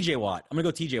 Oh, TJ Watt. I'm gonna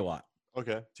go TJ Watt.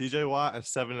 Okay, TJ Watt at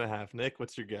 7.5. Nick,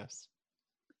 what's your guess?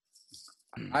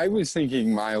 I was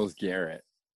thinking Miles Garrett.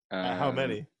 How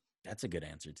many? That's a good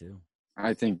answer too.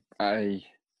 I think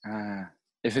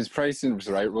if it's Price is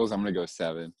Right rules, I'm gonna go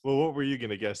 7. Well, what were you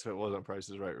gonna guess if it wasn't Price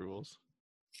is Right rules?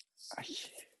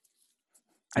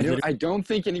 I don't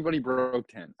think anybody broke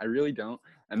 10. I really don't.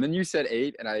 And then you said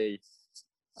 8, and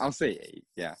I'll say 8.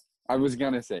 Yeah, I was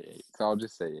gonna say 8, so I'll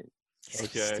just say 8.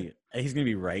 Okay. He's gonna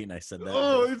be right, and I said that.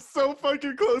 Oh, it's so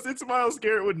fucking close. It's Myles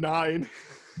Garrett with 9.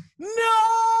 No!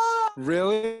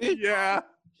 Really? Yeah.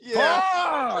 Yeah.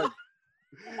 Fuck!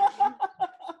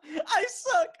 I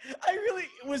suck. I really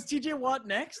was. TJ Watt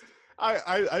next?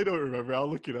 I don't remember. I'll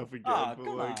look it up again. Oh, but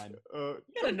come like, on. You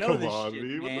gotta know come this on, shit,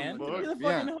 me. man. What You're the the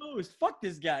fuck? fucking host. Fuck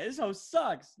this guy. This host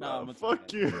sucks. No,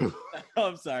 Fuck you. Oh,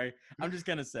 I'm sorry. I'm just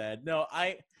kind of sad. No,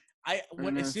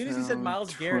 as soon as he said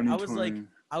Myles Garrett, I was like, 2020.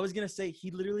 I was gonna say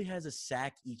he literally has a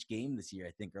sack each game this year.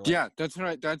 I think. Or like, Yeah, that's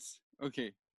right. That's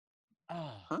okay.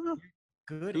 Oh, Huh?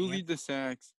 good. Who answer. lead the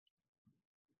sacks?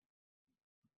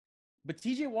 But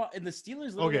TJ Watt and the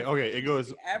Steelers. Okay. It goes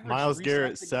they average Myles 3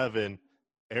 Garrett sacks a game. 7,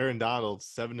 Aaron Donald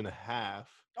 7.5.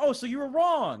 Oh, so you were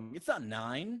wrong. It's not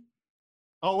 9.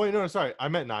 Oh wait, no, sorry. I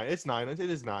meant 9. It's 9. It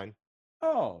is 9.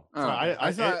 Oh, Sorry,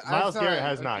 Myles Garrett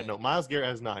has 9. okay. No, Myles Garrett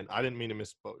has 9. I didn't mean to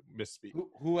misspeak.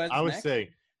 who has? I was next? saying,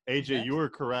 AJ, next? you were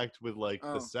correct with like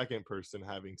Oh. the second person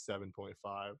having 7.5.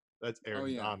 That's Aaron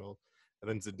yeah. Donald. And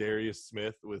then Zadarius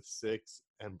Smith with 6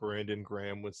 and Brandon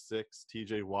Graham with 6.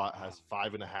 TJ Watt has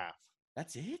 5.5.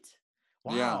 That's it.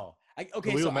 Yeah. Wow.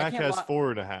 Okay, Khalil so Mack I can't has lie.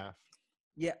 4.5.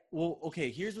 Yeah. Well,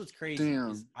 okay. Here's what's crazy.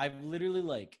 Is Damn. I've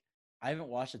literally I haven't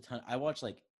watched a ton. I watched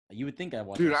you would think I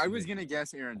watched. Dude, like, I some was of gonna it.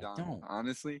 guess Aaron I Donald. don't.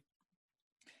 Honestly,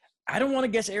 I don't want to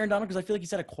guess Aaron Donald because I feel like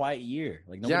he's had a quiet year.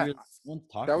 Like nobody Yeah, really wants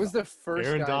to talk that was about the first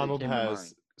Aaron guy Donald that came to has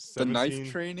mind. The 17.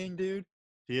 knife training, dude.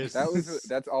 He has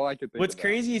That's all I could think. What's about.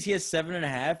 crazy is he has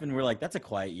 7.5, and we're like, that's a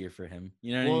quiet year for him.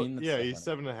 You know what I mean? That's yeah, so he's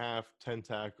funny. 7.5, 10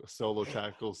 solo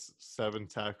tackles, 7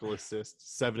 tackle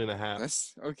assists, 7.5,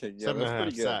 That's okay. Yeah, 7.5 that's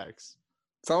pretty good. sacks.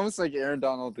 It's almost like Aaron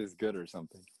Donald is good or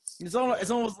something. It's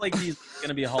almost like he's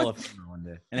gonna be a Hall of Famer one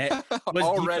day. And it was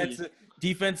Already.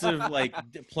 defensive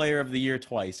player of the year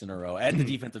twice in a row at the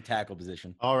defensive tackle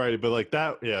position. Alrighty, but like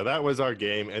that, yeah, that was our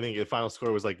game. I think the final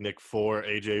score was like Nick 4,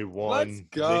 AJ 1. Let's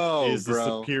go, Nick is bro.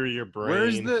 the superior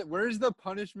brain. Where's the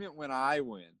punishment when I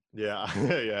win? Yeah,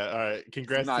 yeah. All right.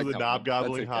 Congrats not to the coming. knob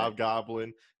gobbling That's okay.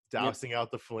 hobgoblin, dousing out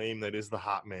the flame that is the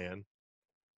hot man.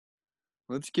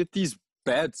 Let's get these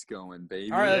bets going,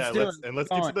 baby. All right, Yeah, let's do it. let's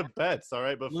get to the bets. All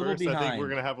right, but Little first, I think we're behind.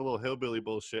 gonna have a little hillbilly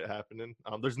bullshit happening.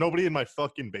 There's nobody in my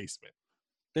fucking basement.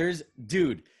 There's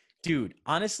dude.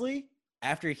 Honestly,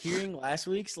 after hearing last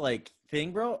week's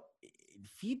thing, bro,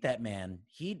 feed that man.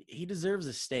 He deserves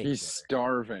a steak. He's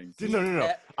brother. starving. Dude,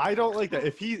 no. I don't like that.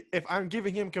 If I'm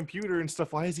giving him computer and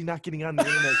stuff, why is he not getting on the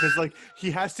internet? Because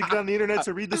he has to get on the internet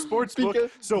to read the sports book.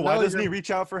 So why doesn't he reach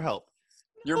out for help?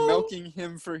 You're milking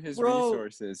him for his Bro,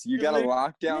 resources. You you're got a literally-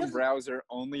 lockdown yes. browser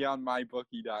only on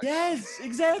mybookie.com. Yes,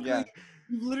 exactly. Yeah.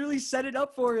 You literally set it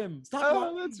up for him. Stop.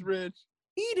 Oh, that's rich.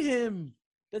 Feed him.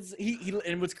 That's he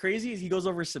and what's crazy is he goes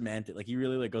over semantic. He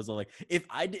really goes on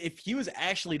if he was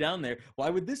actually down there, why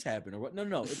would this happen or what? No,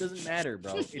 it doesn't matter,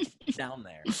 bro. It's down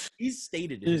there. He's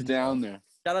stated it. He's down there.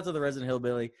 Shout out to the resident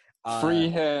hillbilly. Free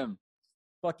him.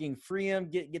 Fucking free him.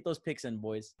 Get those picks in,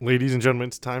 boys. Ladies and gentlemen,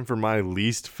 it's time for my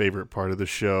least favorite part of the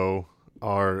show,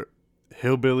 our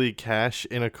hillbilly cash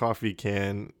in a coffee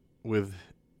can with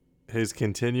his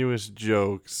continuous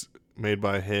jokes made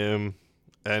by him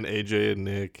and AJ and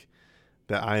Nick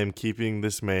that I am keeping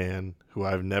this man who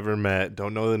I've never met,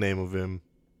 don't know the name of him,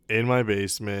 in my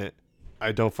basement.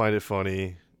 I don't find it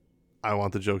funny. I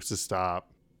want the jokes to stop.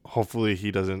 Hopefully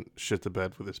he doesn't shit the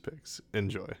bed with his picks.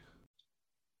 Enjoy.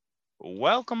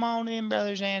 Welcome on in,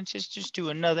 brothers and sisters, to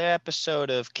another episode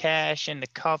of Cash in the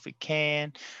Coffee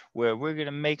Can, where we're going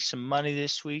to make some money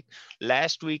this week.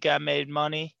 Last week I made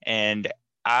money, and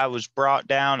I was brought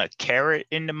down a carrot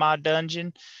into my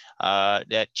dungeon.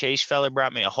 That Chase fella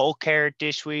brought me a whole carrot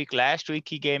this week. Last week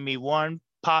he gave me one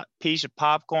piece of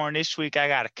popcorn. This week I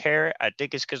got a carrot. I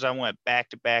think it's because I went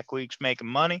back-to-back weeks making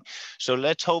money. So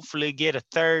let's hopefully get a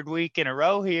third week in a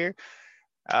row here.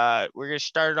 We're going to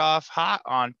start off hot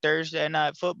on Thursday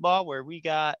Night Football, where we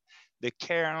got the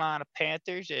Carolina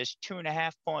Panthers as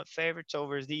 2.5-point favorites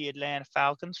over the Atlanta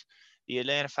Falcons. The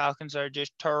Atlanta Falcons are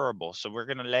just terrible, so we're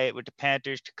going to lay it with the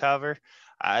Panthers to cover.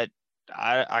 I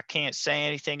can't say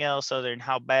anything else other than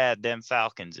how bad them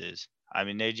Falcons is. I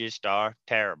mean, they just are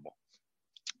terrible.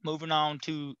 Moving on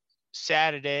to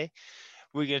Saturday,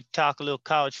 we're going to talk a little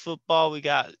college football. We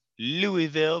got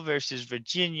Louisville versus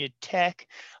Virginia Tech.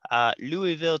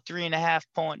 Louisville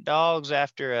 3.5-point dogs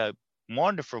after a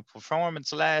wonderful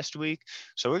performance last week.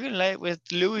 So we're going to lay it with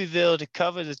Louisville to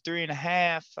cover the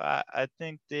 3.5. I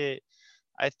think that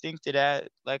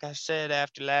like I said,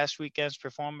 after last weekend's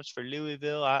performance for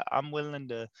Louisville, I'm willing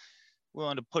to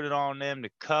put it on them to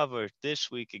cover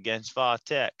this week against Va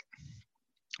Tech.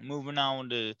 Moving on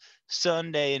to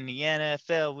Sunday in the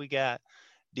NFL, we got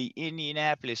the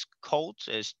Indianapolis Colts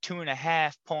as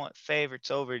 2.5-point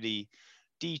favorites over the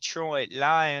Detroit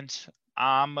Lions.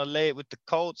 I'm going to lay it with the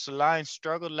Colts. The Lions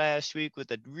struggled last week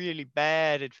with a really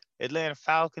bad Atlanta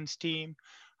Falcons team.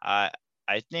 I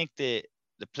think that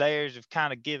the players have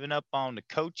kind of given up on the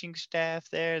coaching staff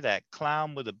there. That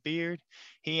clown with a beard,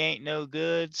 he ain't no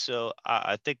good. So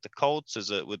I think the Colts,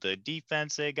 with the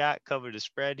defense they got, cover the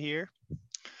spread here.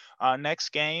 Next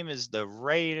game is the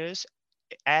Raiders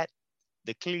at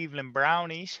the Cleveland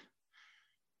Brownies.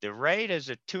 The Raiders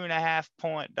are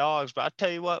 2.5-point dogs, but I'll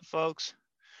tell you what, folks,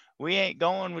 we ain't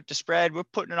going with the spread. We're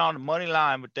putting it on the money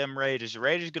line with them Raiders. The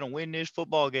Raiders going to win this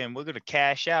football game. We're going to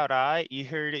cash out, all right? You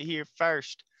heard it here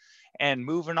first. And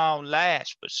moving on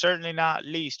last, but certainly not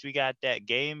least, we got that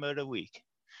game of the week.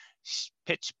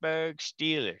 Pittsburgh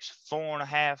Steelers,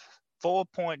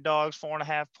 4.5-point dogs,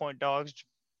 4.5-point dogs,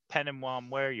 depending on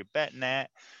where you're betting at,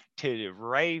 to the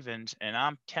Ravens. And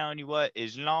I'm telling you what,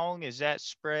 as long as that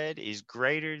spread is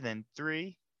greater than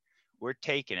 3, we're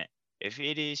taking it. If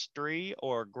it is 3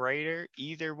 or greater,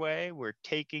 either way, we're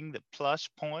taking the plus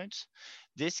points.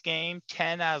 This game,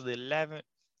 10 out of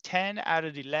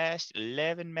the last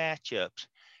 11 matchups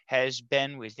has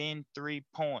been within 3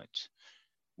 points.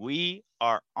 We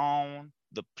are on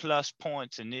the plus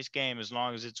points in this game as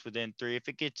long as it's within 3.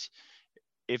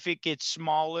 If it gets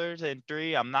smaller than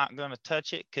 3, I'm not going to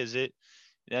touch it because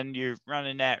then you're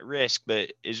running that risk.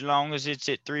 But as long as it's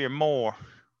at 3 or more,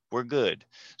 we're good.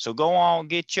 So go on,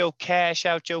 get your cash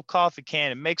out your coffee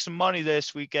can and make some money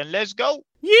this weekend. Let's go.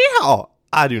 Yeah.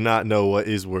 I do not know what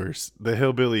is worse, the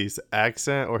hillbilly's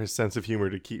accent or his sense of humor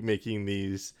to keep making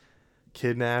these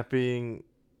kidnapping,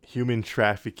 human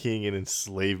trafficking, and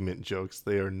enslavement jokes.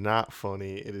 They are not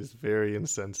funny. It is very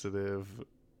insensitive.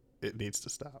 It needs to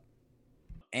stop.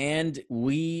 And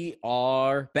we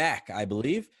are back, I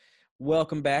believe.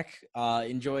 Welcome back.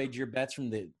 Enjoyed your bets from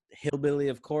the hillbilly,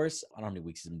 of course. I don't know how many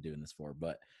weeks he's been doing this for,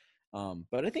 but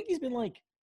I think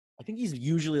he's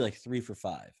usually like 3 for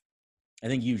 5. I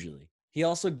think usually. He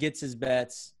also gets his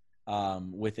bets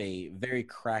with a very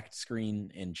cracked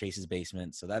screen in Chase's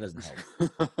basement, so that doesn't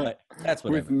help. But that's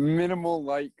whatever. With minimal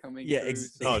light coming through.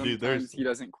 Exactly. Oh, dude, sometimes he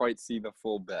doesn't quite see the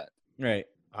full bet. Right.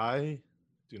 I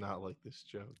do not like this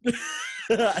joke.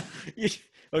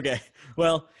 Okay.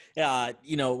 Well,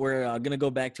 we're going to go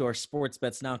back to our sports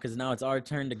bets now because now it's our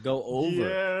turn to go over.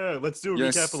 Yeah, let's do a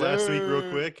Yes, recap of last week real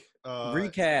sir. quick.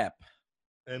 Recap.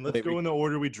 And let's go in the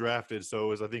order we drafted. So it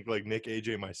was, I think, like Nick,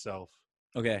 AJ, myself.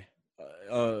 Okay.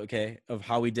 Okay. Of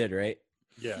how we did, right?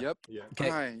 Yeah. Yep. Yeah. Okay.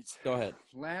 All right. Go ahead.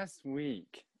 Last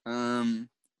week,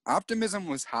 optimism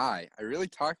was high. I really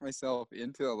talked myself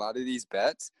into a lot of these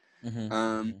bets.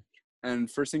 Mm-hmm.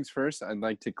 And first things first, I'd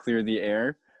like to clear the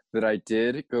air that I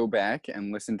did go back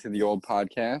and listen to the old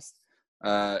podcast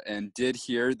and did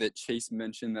hear that Chase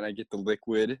mentioned that I get the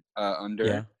liquid under.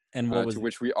 Yeah. And what was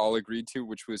which we all agreed to,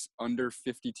 which was under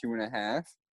 52.5.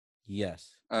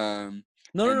 Yes. No.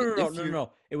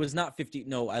 No. It was not 50.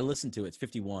 No, I listened to it. It's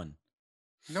 51.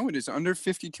 No, it is under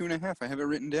 52.5. I have it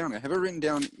written down. I have it written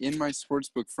down in my sports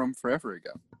book from forever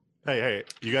ago. Hey,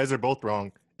 you guys are both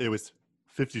wrong. It was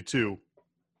 52.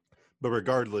 But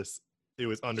regardless, it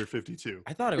was under 52.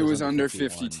 I thought It was under 51.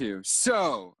 52.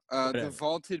 So, the Whatever.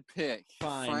 vaulted pick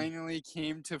Fine. finally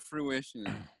came to fruition.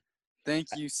 Thank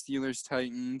you, Steelers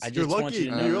Titans. I You're just want you lucky.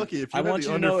 to know. You're lucky. If I you had want the you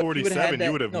to under know if he would've had 47, you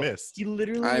that- would have no, missed. He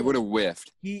literally. I would have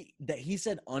whiffed. He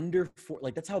said under 4.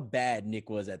 Like that's how bad Nick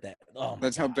was at that. Oh, my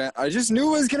That's how God. bad. I just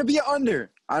knew it was gonna be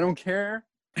under. I don't care.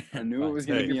 I knew it Fine. was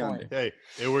gonna Hey, be your under. Hey,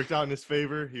 it worked out in his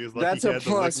favor. He was lucky That's he a had the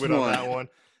plus liquid on one. that one.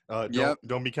 Yep.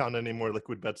 Don't be counting any more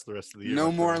liquid bets the rest of the year. No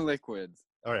my more friend. liquids.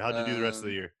 All right, how'd you do the rest of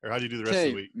the year? Or how'd you do the rest of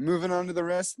the week? Moving on to the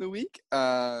rest of the week.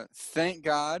 Thank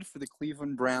God for the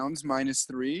Cleveland Browns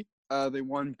 -3. They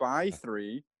won by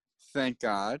 3. Thank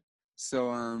God.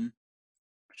 So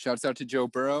shouts out to Joe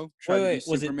Burrow. Tried to be Wait.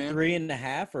 Was it Superman.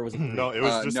 3.5 or was it 3? No, it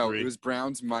was just no, 3. it was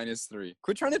Browns -3.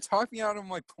 Quit trying to talk me out of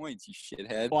my points, you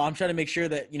shithead. Well, I'm trying to make sure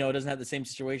that it doesn't have the same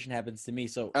situation happens to me.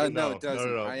 So No, No, it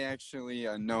doesn't. no. I actually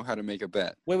know how to make a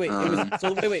bet. wait. It Um,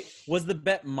 was wait. Was the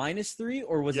bet -3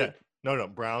 or was Yeah. it? No.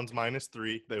 Browns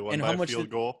 -3. They won And by how a much field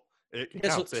did- goal. It Yeah,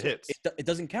 counts. It hits. It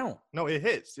doesn't count. No, it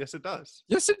hits. Yes, it does.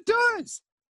 Yes, it does.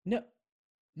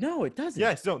 No, it doesn't.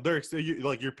 Yes, no.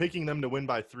 You're picking them to win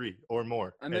by 3 or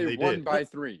more, And and they they won did. by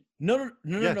 3. No.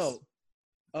 Yes.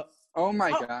 Oh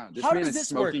my How- God. This how man does is this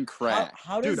smoking work? crack.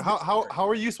 How does Dude, this how work?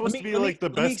 are you supposed me- to be let me- like the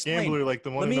let me best explain. gambler, like the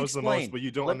one Let who me knows the most, explain. but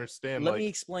you don't Let- understand? Let like, me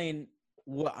explain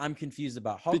what I'm confused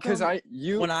about. How Because come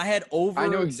you when I had over I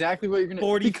know exactly what you're gonna.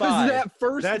 45. Because of that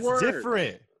first that's word.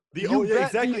 different. The You yeah, bet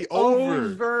exactly the over.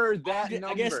 that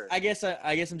number. I guess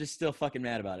I'm just still fucking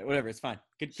mad about it. Whatever, it's fine.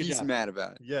 Good He's job. mad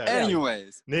about it. Yeah.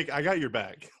 Anyways, Nick, I got your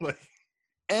back. Like,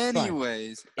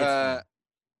 anyways, fine.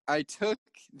 I took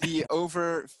the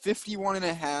over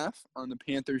 51.5 on the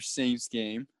Panthers Saints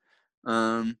game.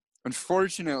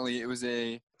 Unfortunately, it was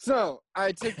so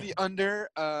I took the under,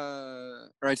 or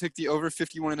I took the over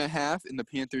 51.5 in the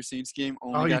Panthers Saints game.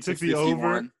 Only you got took to the 51.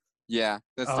 over? Yeah,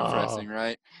 that's Oh. depressing,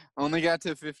 right? Only got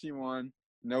to 51.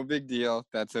 No big deal.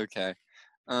 That's okay.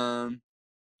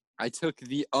 I took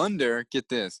the under. Get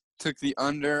this. Took the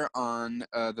under on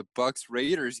the Bucks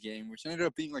Raiders game, which ended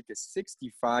up being like a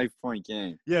 65-point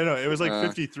game. Yeah, no, it was like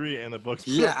 53 and the Bucks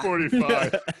put yeah. up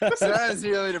 45. So that is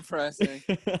really depressing.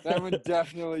 That one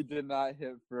definitely did not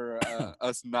hit for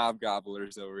us knob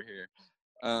gobblers over here.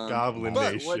 Goblin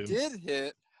but Nation. what did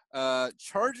hit?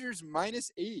 Chargers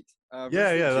 -8. Yeah, versus the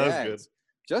that was Jags. good.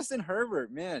 Justin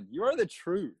Herbert, man, you are the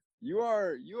truth. You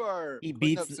are. He putting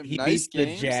beats up some he nice beats the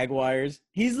games. Jaguars.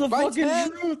 He's the By fucking 10,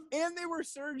 truth. and they were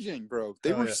surging, bro.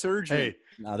 They Oh, were yeah. surging. Hey,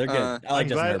 No, they're good. I like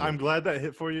Justin Herbert. I'm glad that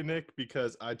hit for you, Nick,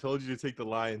 because I told you to take the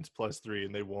Lions +3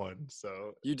 and they won.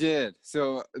 So You did.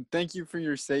 So thank you for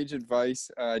your sage advice.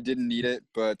 I didn't need it,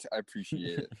 but I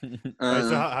appreciate it. all right,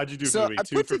 so how'd you do for So the week? I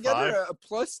 2 put for together 5? a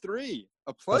 +3.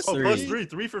 A Plus Oh, three. +3,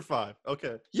 3 for 5.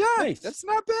 Okay. Yeah, Nice. that's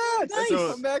not bad. That's Nice.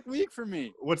 a comeback week for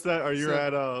me. What's that? Are you So,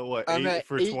 at what? I'm 8 at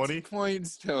for 8 20?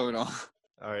 points total.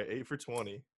 All right, 8 for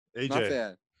 20. AJ. Not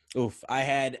bad. Oof, I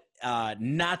had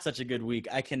not such a good week.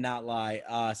 I cannot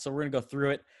lie. So we're gonna go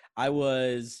through it. I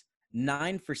was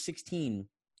 9 for 16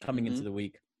 coming into the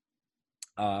week.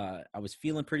 I was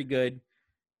feeling pretty good.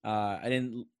 I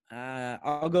didn't.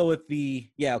 I'll go with the.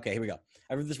 Yeah, okay. Here we go.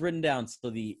 I have this written down. So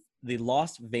the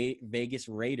Las Vegas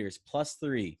Raiders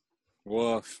 +3.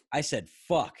 Woof. I said,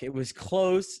 fuck. It was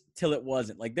close till it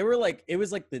wasn't. Like they were like it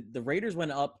was like the Raiders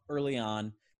went up early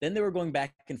on. Then they were going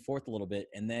back and forth a little bit,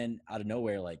 and then out of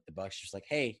nowhere, like the Bucks just like,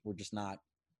 hey, we're just not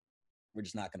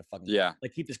gonna fucking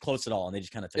like keep this close at all, and they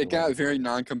just kind of took It got very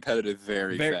non-competitive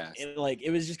very fast.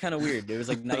 It was just kind of weird. It was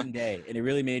like night and day, and it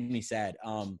really made me sad.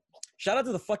 Shout out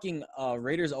to the fucking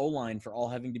Raiders O-line for all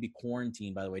having to be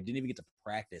quarantined. By the way, didn't even get to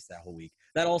practice that whole week.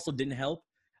 That also didn't help,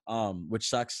 which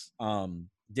sucks.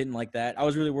 Didn't like that. I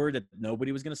was really worried that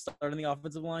nobody was gonna start on the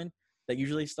offensive line that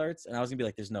usually starts, and I was gonna be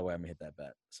like, "There's no way I'm gonna hit that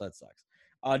bet." So that sucks.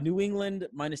 New England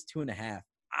 -2.5.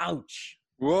 Ouch.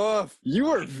 Woof. You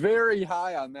were very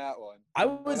high on that one. I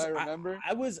remember.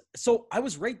 I was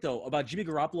right though about Jimmy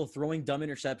Garoppolo throwing dumb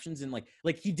interceptions and like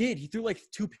he threw like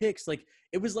 2 picks. Like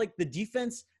it was like the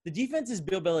defense is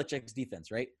Bill Belichick's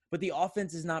defense, right? But the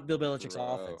offense is not Bill Belichick's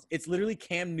offense. It's literally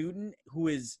Cam Newton, who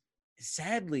is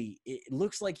sadly, it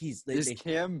looks like he's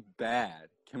Cam bad?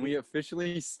 Can we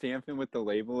officially stamp him with the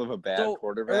label of a bad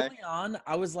quarterback? Early on,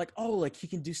 I was like, oh, like he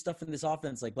can do stuff in this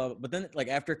offense, like blah, blah. But then like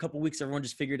after a couple weeks, everyone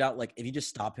just figured out like if you just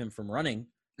stop him from running,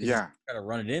 try to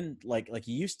run it in like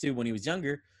he used to when he was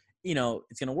younger,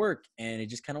 it's gonna work, and it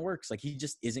just kind of works. Like he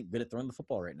just isn't good at throwing the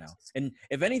football right now. And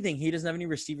if anything, he doesn't have any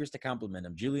receivers to complement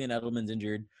him. Julian Edelman's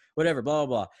injured, whatever, blah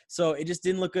blah blah. So it just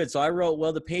didn't look good. So I wrote,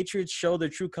 well, the Patriots show their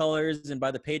true colors, and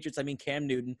by the Patriots I mean Cam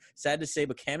Newton. Sad to say,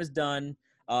 but Cam is done.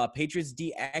 Patriots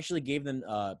D actually gave them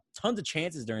tons of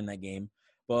chances during that game,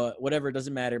 but whatever, it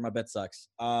doesn't matter. My bet sucks.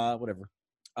 Whatever.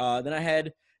 Then I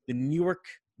had the New York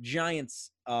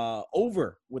Giants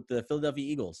over with the Philadelphia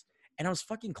Eagles, and I was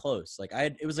fucking close. Like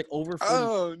it was like over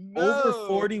 40,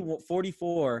 over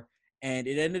 44, and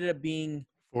it ended up being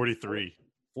 43.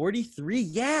 43.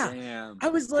 Yeah. Damn. I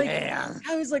was like,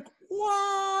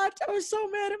 what? I was so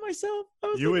mad at myself.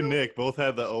 You and Nick both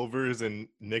had the overs, and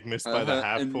Nick missed by the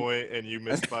half point, and you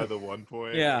missed by the 1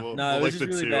 point. Yeah, we'll it was the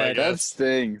just really 2, bad. I guess. That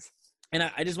stings. And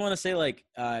I just want to say, like,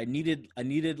 I needed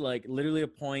like literally a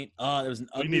point. There was an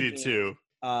We needed 2.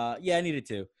 Yeah, I needed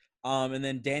 2. And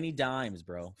then Danny Dimes,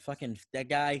 bro. Fucking that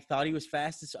guy thought he was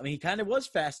fast as. I mean, he kind of was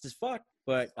fast as fuck,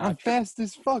 but I'm fast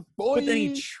as fuck, boy. But then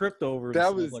he tripped over.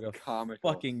 That was like a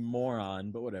comical. fucking moron.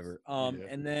 But whatever.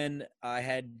 And then I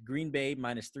had Green Bay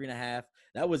 -3.5.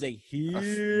 That was a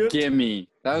huge gimme.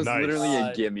 That was Nice. literally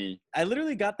a gimme. I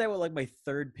literally got that with like my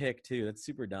 3rd pick too. That's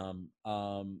super dumb.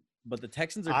 But the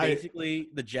Texans are basically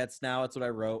the Jets now. That's what I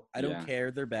wrote. I don't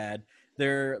care. They're bad.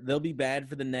 They'll be bad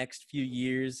for the next few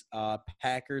years.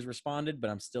 Packers responded, but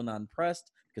I'm still not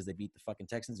impressed because they beat the fucking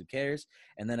Texans. Who cares?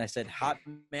 And then I said Hot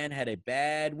Man had a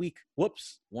bad week.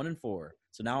 Whoops, 1-4.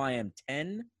 So now I am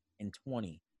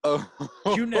 10-20. Oh,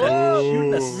 Shooting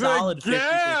a solid 50%. The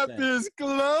gap is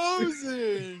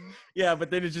closing. Yeah, but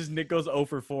then it's just Nick goes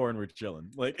 0-4 and we're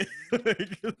chilling. Like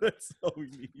that's all we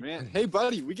need. Man, hey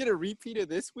buddy, we get a repeat of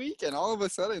this week, and all of a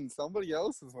sudden somebody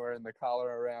else is wearing the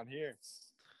collar around here.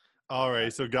 All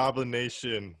right, so Goblin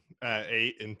Nation at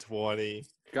 8-20.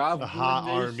 Goblin Hot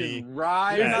Nation, Army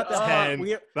rise We're at not the up. hot.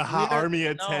 10. The Hot we're- Army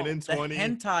at no, 10 and 20. The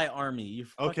hentai army. You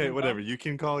Okay, fucking whatever. dumb. You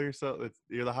can call yourself.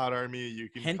 You're the Hot Army. You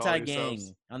can call Hentai yourselves.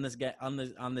 gang on this guy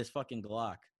on this fucking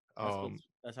Glock.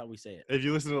 That's how we say it. If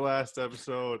you listen to the last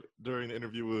episode during the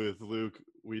interview with Luke,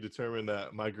 we determined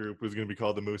that my group was going to be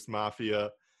called the Moose Mafia.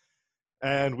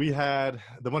 And we had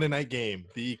the Monday night game,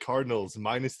 the Cardinals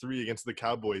 -3 against the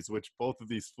Cowboys, which both of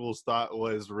these fools thought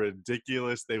was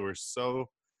ridiculous. They were so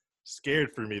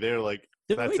scared for me. They were like,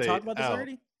 Did that's we a talk about this L.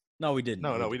 already? No, we didn't.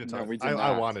 No, we didn't No, talk. we did I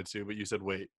not. wanted to, but you said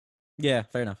wait. Yeah,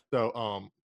 fair enough. So,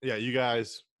 yeah, you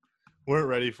guys weren't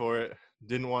ready for it.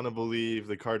 Didn't want to believe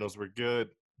the Cardinals were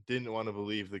good. Didn't want to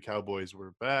believe the Cowboys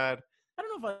were bad. I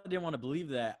don't know if I didn't want to believe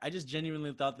that. I just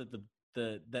genuinely thought that the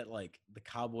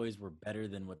Cowboys were better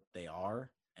than what they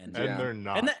are, and Yeah. And they're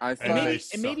not. and, that, I and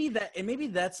thought- maybe they and maybe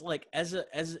that's like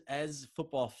as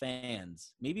football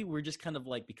fans, maybe we're just kind of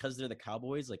like, because they're the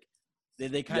Cowboys, like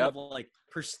they kind Yep. of like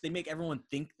they make everyone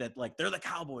think that like they're the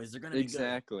Cowboys, they're gonna be good.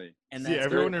 Exactly. And See, that's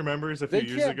everyone great. remembers a They few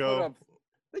years can't put ago. up.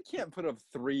 They can't put up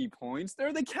 3 points.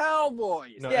 They're the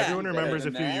Cowboys. No, Yeah. everyone Better remembers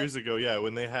a than few that. years ago, yeah,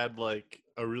 when they had like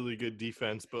a really good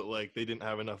defense, but like they didn't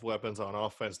have enough weapons on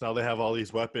offense. Now they have all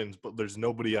these weapons, but there's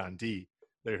nobody on D.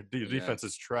 Their defense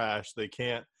is trash. They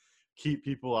can't keep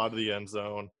people out of the end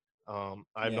zone. I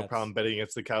have no Yeah, problem betting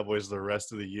against the Cowboys the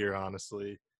rest of the year,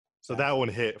 honestly. So Yeah. that one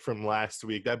hit from last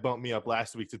week. That bumped me up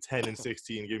last week to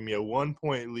 10-16, giving me a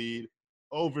 1-point lead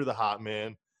over the Hot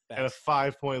Man and a Facts.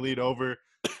 5-point lead over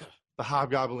the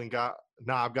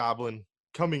Hobgoblin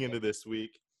coming into this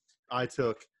week. I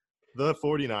took the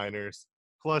 49ers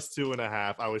plus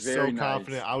 2.5. I was Very so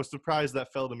confident. nice. I was surprised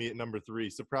that fell to me at number 3.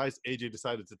 Surprised AJ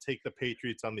decided to take the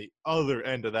Patriots on the other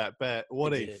end of that bet.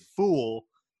 What I a did. fool.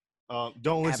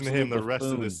 Don't listen to him the Absolute rest of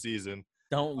buffoon. this season.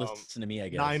 Don't listen to me, I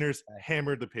guess. Niners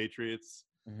hammered the Patriots.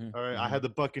 Mhm, All right, I mhm. had the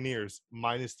Buccaneers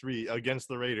 -3 against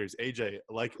the Raiders. AJ,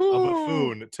 like a Ooh.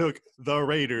 buffoon, took the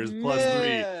Raiders +3.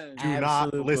 Man. Do not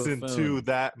Absolute listen to buffoon.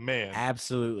 that man.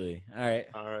 Absolutely. All right.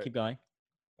 All right. Keep going.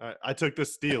 All right. I took the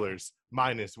Steelers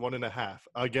 -1.5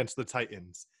 against the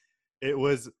Titans. It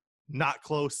was not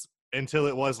close until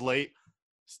it was late.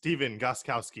 Steven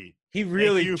Gostkowski. He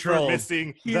really thank you trolled. for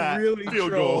missing He that really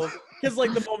field goal. trolled. Because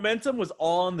like the momentum was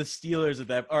all on the Steelers at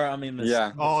that, or I mean,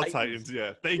 Yeah. the All Titans,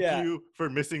 yeah. Thank Yeah. you for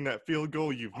missing that field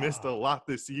goal. You've missed a Oh. lot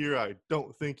this year. I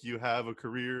don't think you have a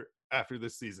career after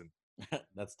this season.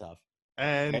 That's tough.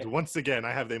 And Okay. once again,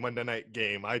 I have the Monday night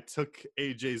game. I took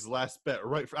AJ's last bet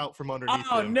right out from underneath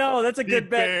Oh him. no, that's a The good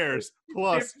bet. Bears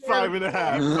plus Bears.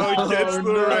 5.5 Oh, against the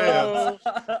no.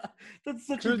 Rams. That's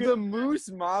such a Could good. the Moose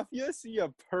Mafia see a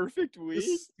perfect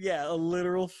week? Yeah, a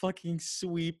literal fucking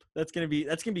sweep. That's gonna be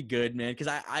good, man. Because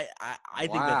I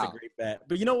think that's a Wow. great bet.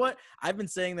 But you know what? I've been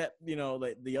saying that,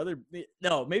 like the other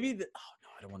no, maybe the, oh no,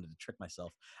 I don't wanted to trick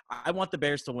myself. I want the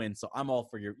Bears to win, so I'm all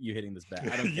for you hitting this bet.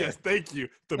 I don't care. Yes, thank you.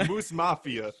 The Moose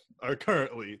Mafia are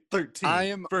currently 13 I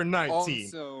am for 19,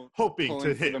 Also, hoping to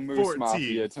pulling for hit the Moose 14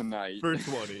 Mafia tonight. for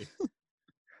 20.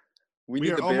 We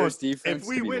need the Bears defense If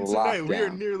we to be win locked tonight,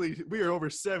 down. we are over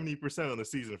 70% on the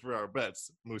season for our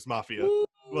bets, Moose Mafia.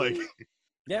 Like,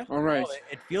 Yeah. All right. No,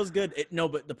 it feels good.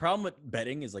 But the problem with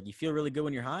betting is like you feel really good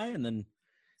when you're high, and then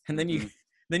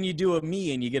Mm-hmm. you do a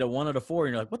me and you get a 1 out of 4,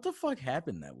 and you're like, what the fuck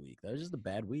happened that week? That was just a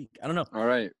bad week. I don't know. All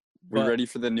right. We But- ready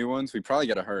for the new ones? We probably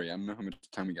got to hurry. I don't know how much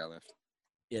time we got left.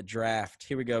 Yeah, draft.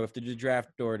 Here we go. We have to do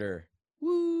draft order.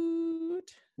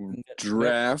 Woot.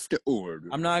 Draft order.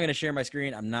 I'm not gonna share my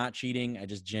screen. I'm not cheating. I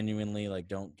just genuinely like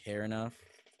don't care enough.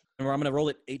 And I'm gonna roll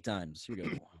it 8 times. Here we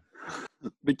go.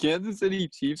 The Kansas City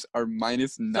Chiefs are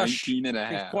minus Shush. 19 and a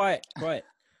Hey, half. quiet.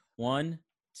 1,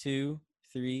 2,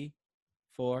 3,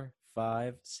 4,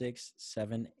 5, 6,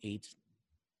 7, 8.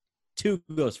 2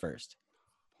 goes first.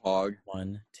 Hog.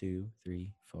 1, 2,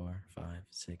 3, 4, 5,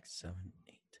 6, 7,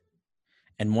 8.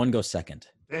 And 1 goes second.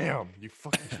 damn, you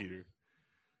fucking cheater.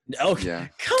 Okay. Yeah.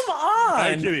 Come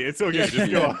I'm on. kidding. It's okay.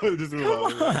 Just go on. Just move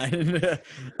Come on. on.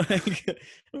 Like,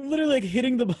 I'm literally like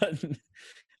hitting the button.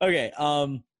 Okay.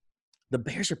 The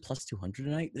Bears are plus 200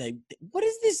 tonight. What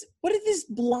is this? What is this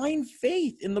blind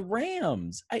faith in the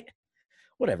Rams?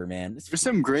 Whatever, man. There's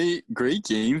some great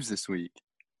games this week.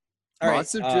 All right,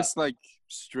 Lots of just like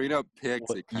straight up picks.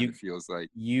 what It kind you- of feels like.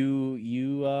 you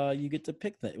get to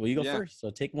pick that. Well, you go Yeah. first. So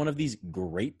take one of these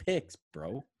great picks,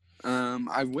 bro.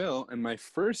 I will. And my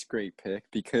first great pick,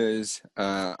 because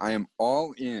I am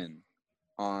all in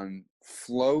on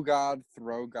Flow God,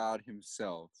 Throw God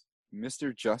himself,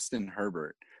 Mr. Justin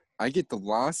Herbert. I get the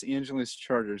Los Angeles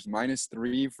Chargers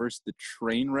 -3 versus the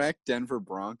train wreck Denver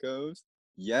Broncos.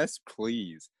 Yes,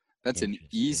 please. That's an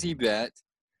easy Interesting. bet.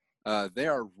 They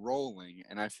are rolling,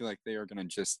 and I feel like they are going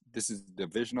to this is a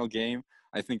divisional game.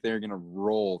 I think they're going to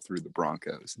roll through the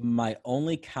Broncos. My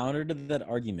only counter to that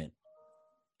argument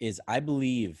is I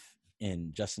believe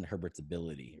in Justin Herbert's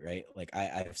ability, right? Like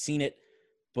I've seen it,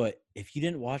 but if you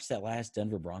didn't watch that last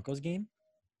Denver Broncos game,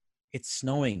 it's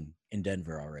snowing in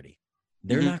Denver already.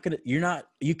 They're not going to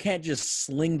you can't just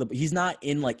sling he's not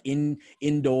in like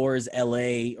indoors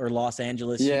LA or Los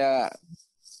Angeles. Yeah.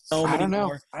 I don't know.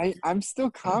 More. I'm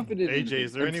still confident. AJ,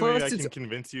 is there any way I can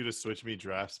convince you to switch me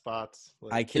draft spots?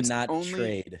 Like, I cannot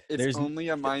trade. There's only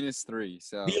a -3,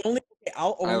 so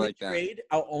I'll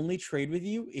only trade with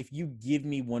you if you give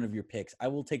me one of your picks. I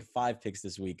will take 5 picks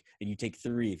this week, and you take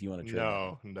 3 if you want to trade.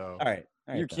 No. All right.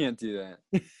 You can't do that.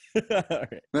 All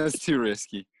right. That's too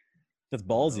risky. That's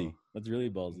ballsy. No. That's really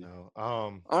ballsy. No.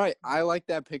 All right. I like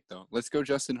that pick though. Let's go,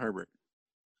 Justin Herbert.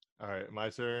 All right, my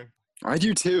turn. I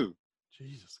do too.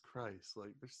 Jesus Christ!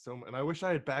 Like, there's so much, and I wish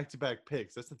I had back-to-back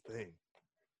picks. That's the thing.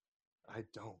 I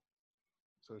don't.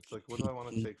 So it's like, what do I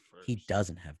want to take first? He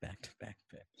doesn't have back-to-back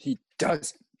picks. He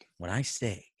doesn't. When I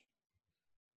say,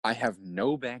 I have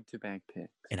no back-to-back picks,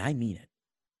 and I mean it.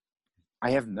 I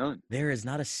have none. There is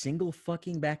not a single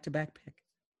fucking back-to-back pick.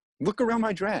 Look around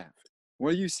my draft.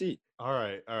 What do you see? All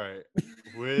right.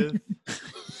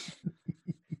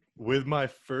 With my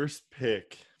first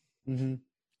pick,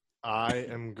 I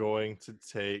am going to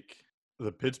take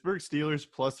the Pittsburgh Steelers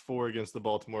 +4 against the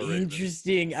Baltimore Ravens.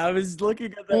 Interesting. I was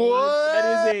looking at that.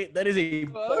 What? That is a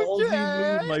ballsy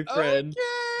move, my friend.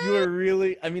 Okay. You are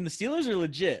really. I mean, the Steelers are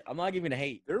legit. I'm not giving a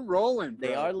hate. They're rolling. Bro.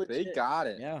 They are legit. They got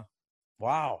it. Yeah.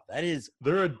 Wow, that is.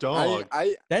 They're a dog.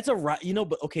 That's a right.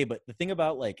 But the thing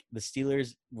about like the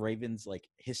Steelers Ravens like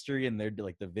history and their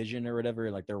like division or whatever,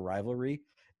 like their rivalry.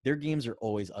 Their games are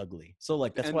always ugly. So,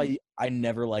 like, that's why I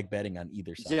never like betting on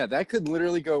either side. Yeah, that could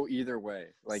literally go either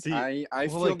way. Like, I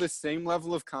feel the same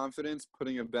level of confidence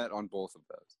putting a bet on both of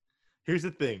those. Here's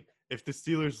the thing. If the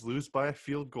Steelers lose by a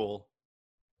field goal,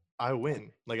 I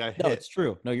win. Like, I hit. No, it's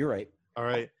true. No, you're right. All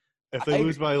right? If they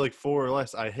lose by, like, 4 or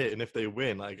less, I hit. And if they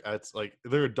win, like, it's like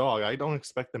they're a dog. I don't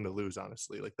expect them to lose,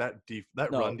 honestly. Like, that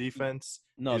run defense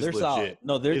is they're legit. solid.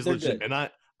 No, they're legit. Good. And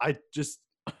I just –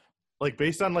 like,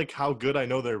 based on, like, how good I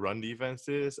know their run defense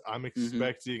is, I'm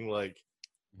expecting, like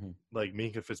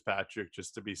Minkah Fitzpatrick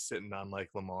just to be sitting on, like,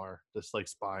 Lamar, just, like,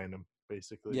 spying him,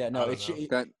 basically. Yeah, no,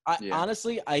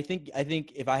 honestly, I think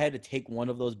if I had to take one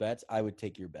of those bets, I would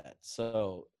take your bet.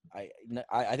 So, I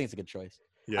think it's a good choice.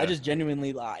 Yeah. I just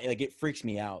genuinely, like, it freaks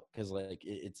me out because, like,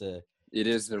 it's a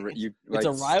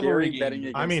rivalry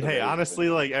game. I mean, hey, honestly,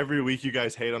 like, every week you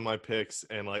guys hate on my picks,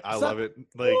 and, like, I love it.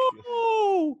 Like –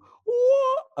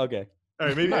 Okay. All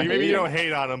right, maybe you don't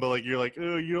hate on them, but like you're like,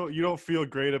 oh, you don't feel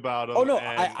great about them. Oh no,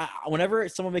 I whenever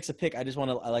someone makes a pick, I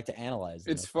like to analyze.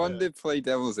 It's fun to play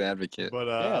devil's advocate. But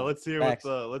let's hear what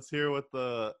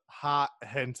the hot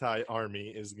hentai army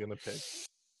is gonna pick.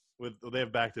 They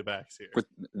have back-to-backs here,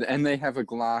 and they have a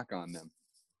Glock on them.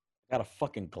 Got a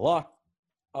fucking Glock.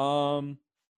 I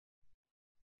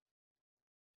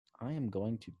am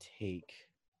going to take.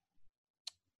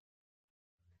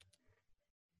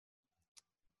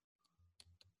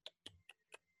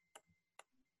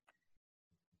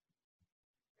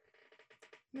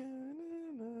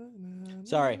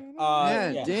 Sorry.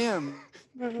 Yeah. Damn.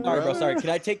 Sorry, bro. Sorry. Can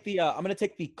I take the? I'm gonna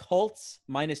take the Colts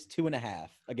 -2.5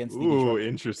 against the. Ooh,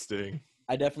 interesting.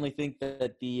 I definitely think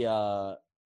that the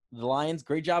Lions,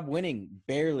 great job winning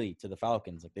barely to the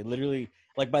Falcons. Like they literally,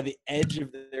 like by the edge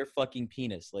of their fucking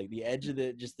penis, like the edge of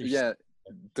their. Yeah,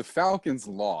 the Falcons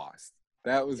lost.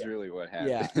 That was really what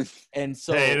happened. Yeah, and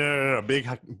so. Hey, no.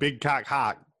 Big cock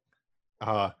hawk,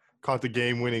 caught the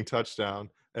game-winning touchdown,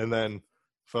 and then.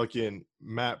 Fucking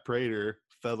Matt Prater,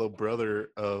 fellow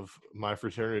brother of my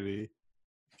fraternity,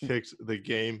 kicked the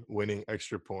game-winning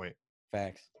extra point.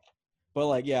 Facts. But,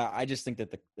 like, yeah, I just think that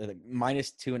the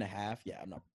 -2.5, yeah,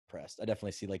 I'm not impressed. I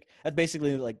definitely see, like, that's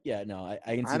basically, like, yeah, no,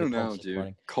 I can see I don't know, dude.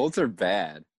 Running. Colts are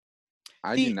bad.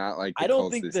 I do not like the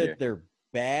Colts this year. I don't think that they're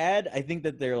bad. I think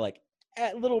that they're, like,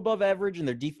 a little above average, and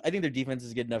I think their defense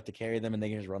is good enough to carry them, and they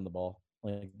can just run the ball.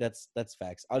 Like that's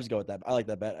facts. I'll just go with that. I like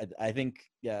that bet. I think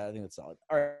that's solid.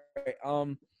 All right.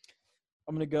 I'm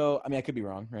gonna go. I mean, I could be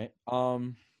wrong, right?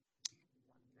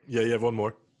 Yeah, you have one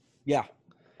more. Yeah.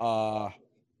 You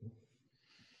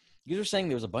were saying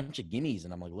there was a bunch of gimmies,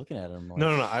 and I'm like looking at them. Like,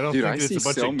 no. I don't think it's a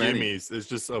bunch of gimmies. It's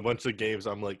just a bunch of games.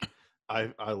 I'm like,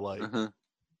 I like. I'm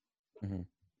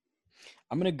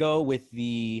gonna go with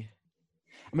the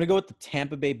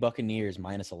Tampa Bay Buccaneers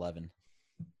 -11.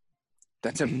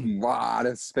 That's a lot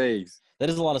of space. That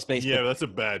is a lot of space. Yeah, that's a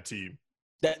bad team.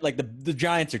 That like the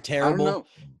Giants are I don't terrible. know.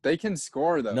 They can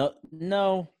score though.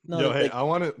 No. Yo, hey, like, I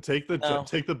want to take the No.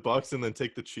 take the Bucks and then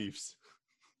take the Chiefs.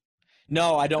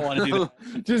 no, I don't want to do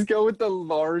that. Just go with the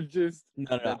largest.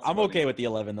 No. That's I'm funny. okay with the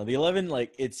 11 though. The 11,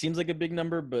 like, it seems like a big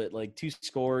number, but like 2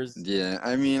 scores. Yeah,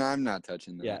 I mean, I'm not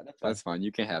touching that. Yeah, that's fine. That's fine.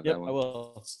 You can have Yep, that I one.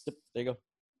 will. Yep, there you go.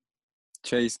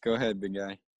 Chase, go ahead, big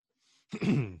guy.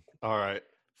 All right.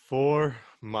 For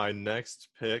my next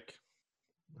pick,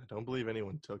 I don't believe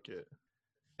anyone took it.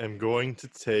 I'm going to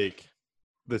take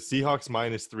the Seahawks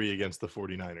 -3 against the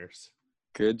 49ers.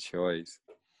 Good choice.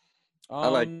 I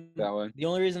like that one. The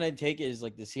only reason I'd take it is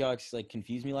like the Seahawks like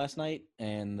confused me last night,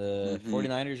 and the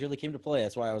 49ers really came to play.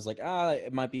 That's why I was like,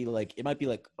 it might be like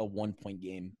a 1-point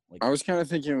game. Like I was kind of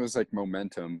thinking it was like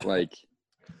momentum, like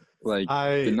the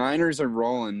I Niners are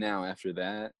rolling now after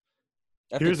that.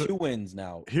 after here's 2 wins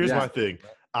now. here's Yeah. my thing.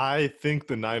 I think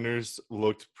the Niners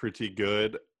looked pretty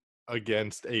good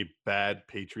against a bad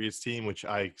Patriots team, which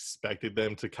I expected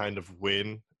them to kind of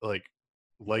win, like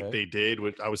Okay. they did.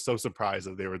 Which I was so surprised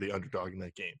that they were the underdog in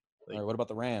that game. All right, what about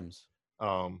the Rams?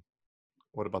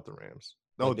 What about the Rams?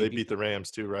 No, Like, they beat the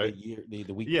Rams too, right?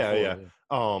 The week Yeah,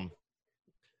 before.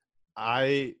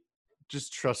 I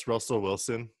just trust Russell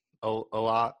Wilson a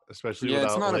lot, especially Yeah,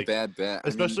 without it's not like, a bad bet.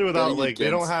 especially I mean, without betting like they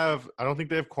don't against- have. I don't think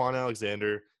they have Quan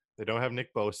Alexander. They don't have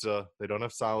Nick Bosa. They don't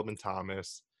have Solomon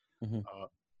Thomas. Mhm.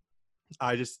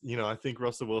 I just, I think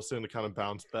Russell Wilson to kind of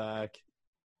bounce back.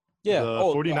 Yeah. The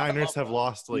 49ers have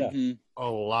lost like Mhm. a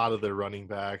lot of their running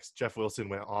backs. Jeff Wilson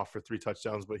went off for 3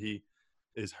 touchdowns, but he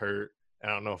is hurt. I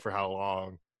don't know for how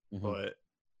long, Mhm. but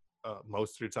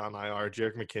most of it's on IR.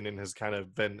 Jerick McKinnon has kind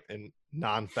of been a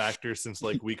non-factor since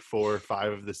like week 4 or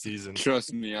 5 of the season.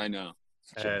 Trust me, I know.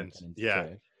 And McKinnon's yeah,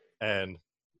 trash. and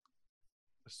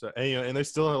so and they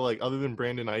still have like, other than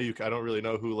Brandon Ayuk, I don't really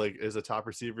know who like is a top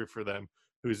receiver for them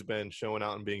who's been showing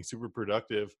out and being super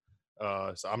productive.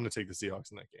 So I'm gonna take the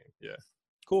Seahawks in that game. Yeah.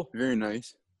 Cool. Very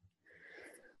nice.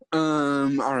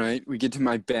 All right, we get to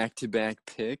my back-to-back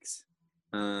picks.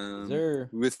 Sir.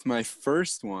 With my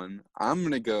first one, I'm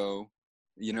gonna go.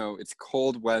 It's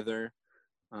cold weather.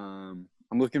 I'm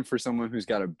looking for someone who's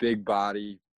got a big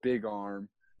body, big arm.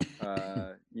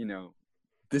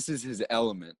 This is his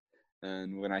element.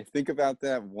 And when I think about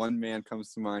that, one man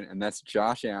comes to mind, and that's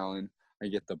Josh Allen. I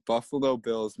get the Buffalo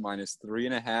Bills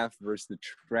 -3.5 versus the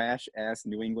trash-ass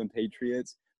New England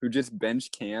Patriots, who just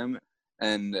benched Cam.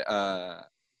 And,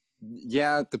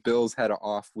 yeah, the Bills had an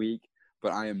off week,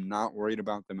 but I am not worried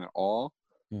about them at all.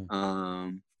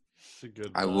 It's a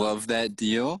good I bet. love that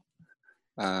deal.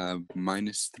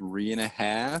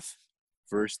 -3.5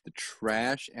 versus the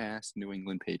trash-ass New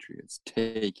England Patriots.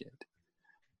 Take it.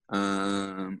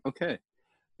 Okay.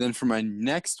 Then for my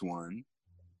next one,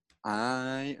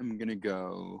 I am going to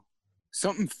go –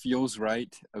 something feels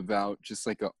right about just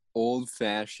like a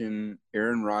old-fashioned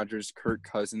Aaron Rodgers, Kirk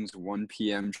Cousins 1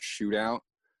 p.m. shootout.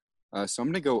 So I'm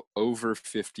going to go over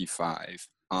 55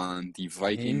 on the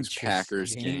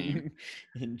Vikings-Packers game.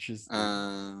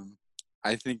 Interesting.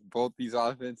 I think both these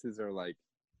offenses are like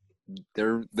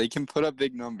they can put up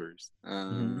big numbers.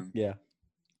 Yeah.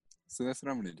 So that's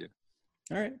what I'm going to do.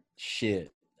 All right.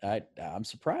 Shit. I'm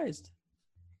surprised.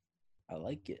 I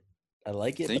like it.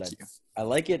 Thank you. I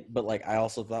like it, but like I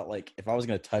also thought like if I was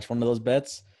gonna touch one of those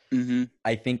bets, Mm-hmm.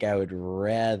 I think I would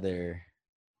rather.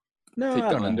 No, Take I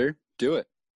the don't know. under. Do it.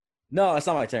 No, it's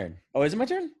not my turn. Oh, is it my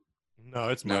turn? No,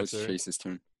 it's my No, it's turn. Chase's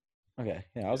turn. Okay.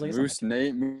 Yeah, I was like, it's Moose not my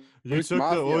turn. Nate. You Moose took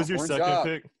Mafia, what was your horns second up.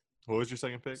 pick? What was your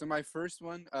second pick? So my first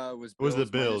one was Was the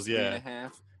Bills Bills, yeah.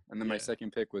 -3.5, and then my Yeah.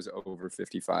 second pick was over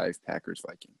 55 Packers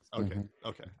Vikings. Okay.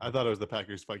 Okay. I thought it was the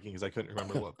Packers Vikings. I couldn't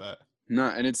remember what bet. No,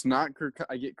 and it's not Kirk.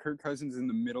 I get Kirk Cousins in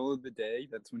the middle of the day.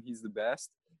 That's when he's the best.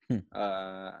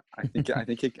 I think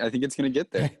it's gonna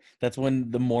get there. That's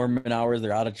when the Mormon hours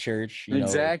they're out of church. You know,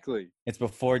 Exactly. it's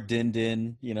before din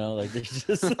din. You know, like there's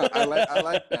just. I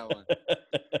like that one.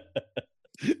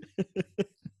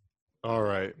 All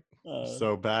right.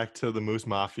 So back to the Moose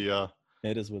Mafia.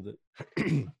 it is with it.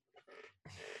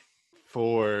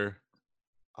 For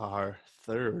our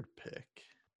third pick,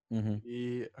 Mm-hmm.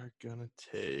 we are gonna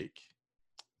take.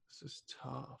 This is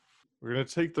tough. We're gonna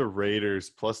take the Raiders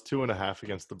 +2.5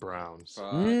 against the Browns.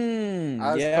 I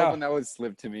was yeah, hoping that would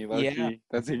slip to me. Low-key. Yeah.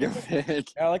 That's a good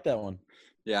pick. I like that one.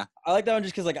 Yeah. I like that one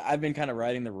just because like I've been kind of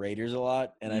riding the Raiders a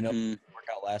lot, and I know it Mhm. didn't work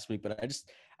out last week, but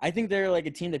I think they're like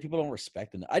a team that people don't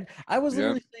respect. And I was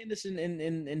Yeah. literally saying this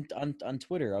on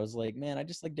Twitter. I was like, man, I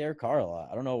just like Derek Carr a lot.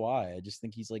 I don't know why. I just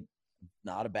think he's like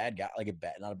not a bad guy,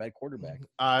 not a bad quarterback.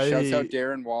 Shouts out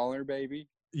Darren Waller, baby.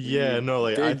 Yeah, no,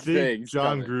 like I Big think things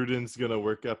John coming. Gruden's gonna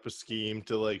work up a scheme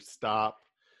to like stop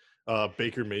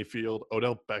Baker Mayfield,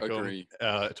 Odell Beckham, Agree.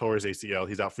 tore his ACL.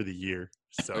 He's out for the year.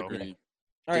 So Agree.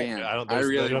 All right. Damn, I don't. I There's,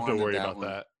 really you don't have to wanted worry that about one.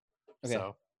 that. Okay.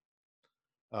 So,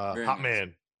 Very hot nice.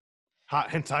 man, hot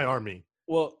hentai army.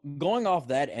 Well, going off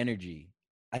that energy,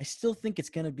 I still think it's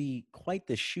going to be quite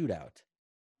the shootout.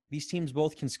 These teams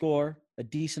both can score a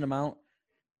decent amount.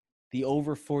 The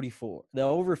over 54,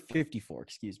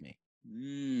 excuse me.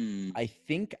 I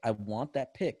think I want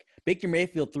that pick. Baker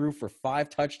Mayfield threw for 5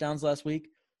 touchdowns last week.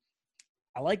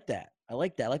 I like that. I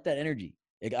like that energy.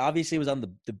 It obviously was on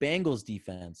the Bengals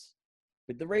defense,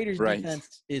 but the Raiders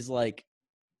defense is they're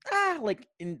They're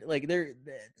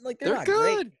not good.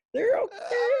 great. They're okay.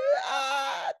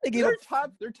 They gave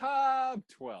up They're top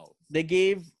 12. They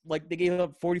gave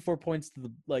up 44 points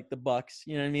to the Bucks.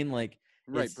 You know what I mean? Like,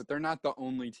 Right, but they're not the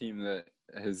only team that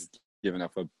has given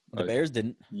up the Bears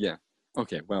didn't. Yeah.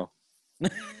 Okay, well. All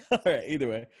right, either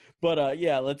way. But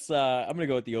yeah, let's I'm gonna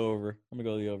go with the over. I'm gonna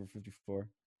go with the over 54.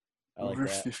 I like Over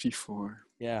that. 54.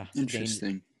 Yeah. It's a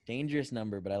Interesting. dangerous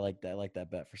number, but I like that. I like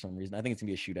that bet for some reason. I think it's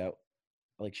gonna be a shootout.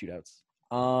 I like shootouts.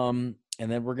 And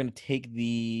then we're gonna take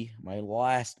my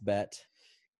last bet.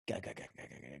 I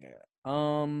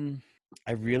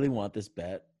really want this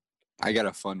bet. I got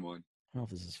a fun one. I don't know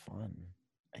if this is fun.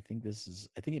 I think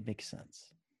it makes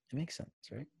sense. It makes sense,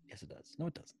 right? Yes, it does. No,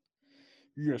 it doesn't.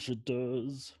 Yes, it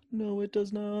does. No, it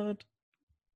does not.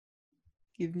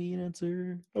 Give me an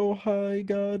answer. Oh, hi,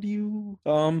 God, you.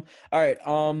 All right.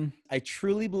 I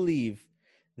truly believe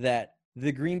that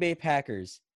the Green Bay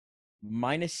Packers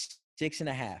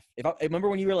 -6.5. I remember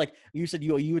when you said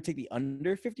you would take the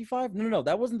under 55. No.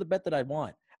 That wasn't the bet that I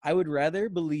want. I would rather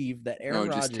believe that Aaron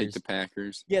Rodgers. Just take the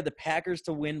Packers. Yeah, the Packers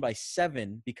to win by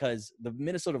 7 because the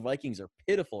Minnesota Vikings are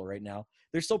pitiful right now.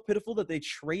 They're so pitiful that they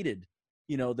traded,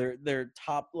 their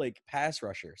top pass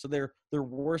rusher. So they're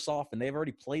worse off, and they've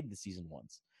already played the season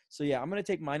once. So yeah, I'm gonna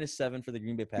take -7 for the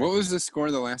Green Bay Packers. What was the score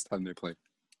the last time they played?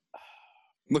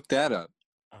 Look that up.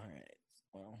 All right.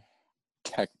 Well,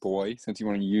 tech boy, since you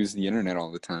want to use the internet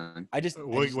all the time.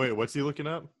 Wait, what's he looking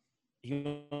up? He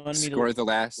wanted me Score to the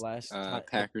last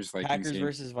Packers Vikings Packers game.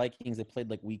 versus Vikings. They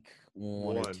played week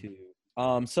 1 or 2.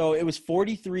 So it was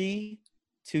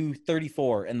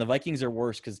 43-34, and the Vikings are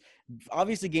worse because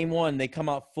obviously game 1 they come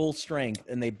out full strength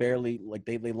and they barely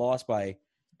they lost by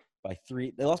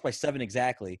 3. They lost by 7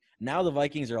 exactly. Now the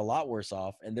Vikings are a lot worse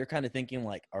off, and they're kind of thinking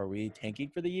are we tanking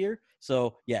for the year?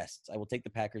 So yes, I will take the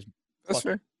Packers. That's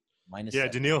fair. Yeah,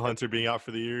 Danielle Hunter being out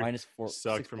for the year -4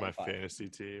 sucked for my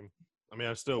fantasy team. I mean,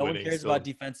 I'm still no winning. one cares about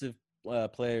defensive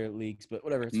player leagues, but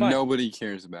whatever. It's fine. Nobody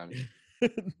cares about it.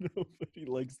 Nobody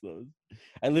likes those.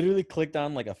 I literally clicked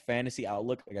on a fantasy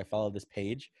outlook. I followed this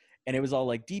page, and it was all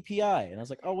DPI, and I was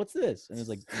like, "Oh, what's this?" And it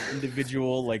was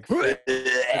individual I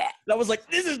was like,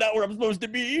 "This is not where I'm supposed to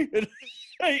be."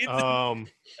 I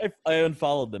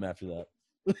unfollowed them after that.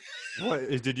 What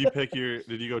did you pick Did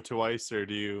you go twice or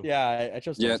do you? Yeah, I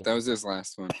chose. Yeah, that was his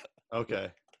last one.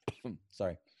 Okay.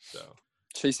 Sorry. So.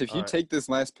 Chase, if you take this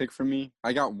last pick from me,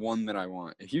 I got one that I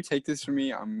want. If you take this from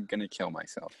me, I'm gonna kill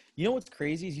myself. You know what's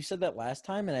crazy is you said that last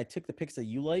time, and I took the picks that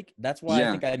you like. That's why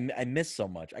I think I missed so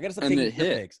much. I gotta stop taking your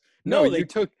picks. No, you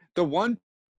took the one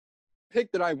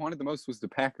pick that I wanted the most was the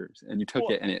Packers, and you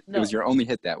took it, and it was your only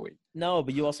hit that week. No,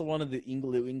 but you also wanted the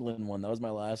England one. That was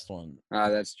my last one.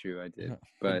 That's true. I did,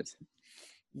 but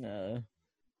no.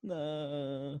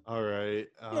 All right.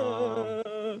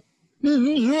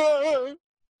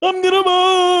 I'm gonna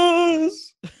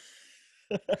buzz.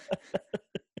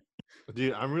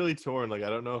 Dude, I'm really torn. I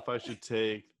don't know if I should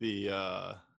take the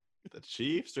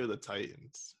Chiefs or the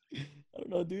Titans. I don't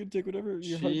know, dude. Take whatever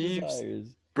your heart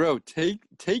desires. Bro, take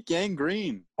Gang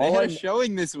Green. They had a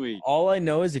showing this week. All I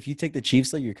know is if you take the Chiefs,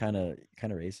 though, you're kind of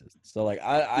racist. So wait.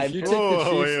 How am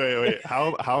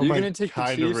I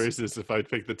kind of racist if I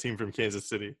pick the team from Kansas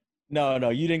City? No,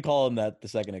 you didn't call him that the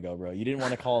second ago, bro. You didn't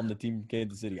want to call him the team from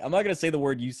Kansas City. I'm not gonna say the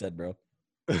word you said, bro.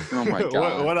 Oh my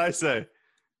god. What'd I say?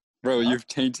 Bro, you've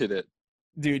tainted it.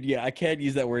 Dude, yeah, I can't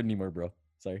use that word anymore, bro.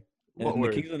 Sorry. What in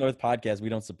word? the Kings of the North podcast, we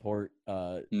don't support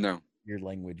no your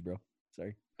language, bro.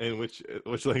 Sorry. And which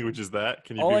language is that?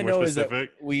 Can you All be I know more is that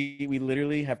specific? we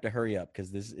literally have to hurry up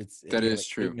because that is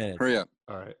true. Hurry up.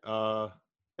 All right.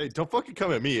 Hey, don't fucking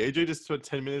come at me. AJ just spent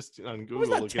 10 minutes on Google. It was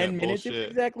not looking 10 at minutes. It bullshit.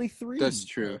 was exactly 3. That's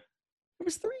true. It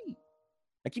was 3.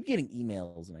 I keep getting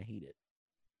emails and I hate it.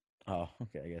 Oh,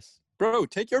 okay, I guess. Bro,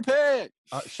 take your pick.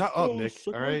 Shut up, Nick.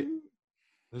 All right.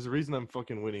 There's a reason I'm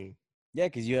fucking winning. Yeah,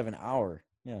 because you have an hour.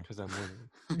 Yeah. Because I'm winning.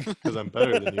 Because I'm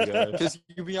better than you guys. Because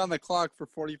you be on the clock for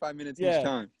 45 minutes each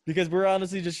time. Because we're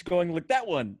honestly just going that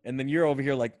one, and then you're over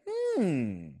here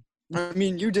I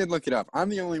mean, you did look it up. I'm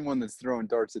the only one that's throwing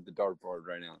darts at the dartboard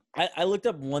right now. I looked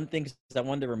up one thing because I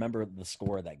wanted to remember the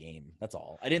score of that game. That's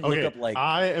all. I didn't Okay, look up like.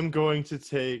 I am going to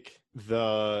take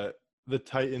the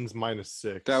Titans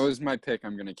 -6. That was my pick.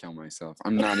 I'm gonna kill myself.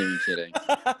 I'm not even kidding.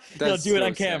 No, That's do it so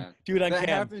on cam. sad. Do it on That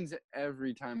cam. happens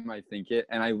every time I think it,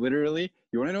 and I literally.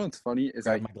 You want to know what's funny? Is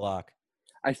Grab my Glock.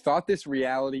 I thought this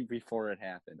reality before it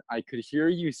happened. I could hear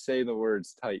you say the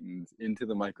words Titans into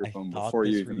the I microphone thought before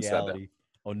you this even said reality.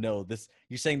 Oh no,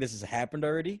 you're saying this has happened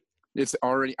already? that. It's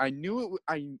already. I knew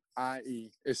it.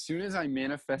 I as soon as I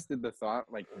manifested the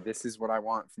thought, like this is what I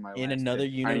want for my In last another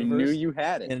pick, universe, I knew you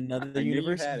had it. In another I knew you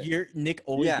universe, had it. Nick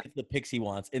always Yeah. gets the picks he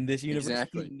wants. In this universe,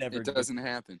 Exactly. he never It doesn't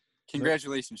happen.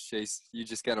 Congratulations, Chase. You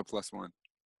just got a +1.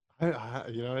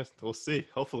 You know, we'll see.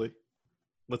 Hopefully,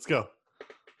 let's go.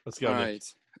 Let's go. All Nick.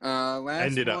 right. Last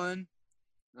End it up.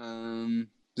 one.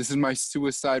 This is my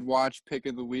suicide watch pick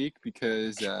of the week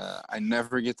because I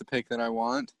never get the pick that I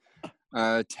want.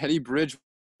 Teddy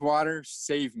Bridgewater,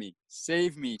 save me,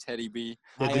 Teddy B.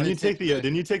 Yeah, I'm didn't you gonna take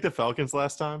didn't you take the Falcons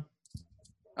last time?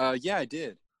 Yeah, I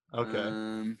did.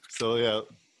 Okay. So yeah,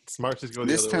 smart just go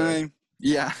the This other way. time,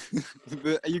 yeah,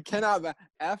 you cannot.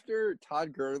 After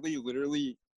Todd Gurley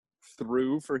literally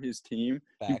threw for his team,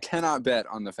 you Facts. cannot bet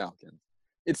on the Falcons.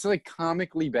 It's like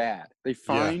comically bad. They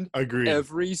find Yeah, agreed.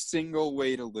 every single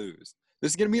way to lose.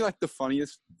 This is gonna be like the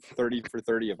funniest 30 for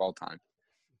 30 of all time.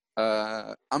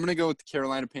 I'm gonna go with the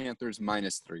Carolina Panthers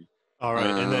 -3. All right,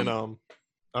 and then all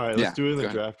right, let's yeah, do it in go the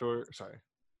ahead. draft order. Sorry.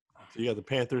 So you got the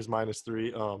Panthers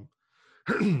 -3.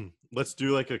 Let's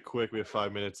do like a quick. We have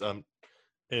 5 minutes.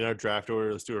 In our draft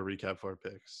order, let's do a recap for our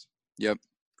picks. Yep.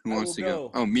 Who I wants will to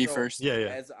go? Oh, me first. Yeah, yeah.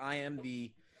 As I am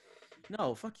the.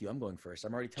 No, fuck you. I'm going first.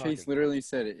 I'm already talking. Chase literally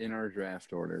said it in our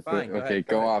draft order. Fine, But, go okay, ahead,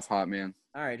 go go ahead. off, hot man.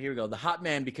 All right, here we go. The hot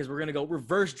man, because we're going to go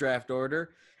reverse draft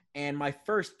order. And my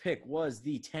first pick was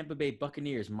the Tampa Bay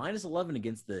Buccaneers, -11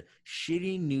 against the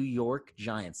shitty New York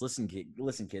Giants. Listen,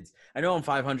 kids. I know I'm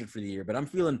 500 for the year, but I'm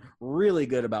feeling really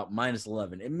good about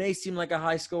 -11. It may seem like a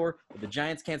high score, but the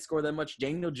Giants can't score that much.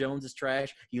 Daniel Jones is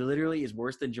trash. He literally is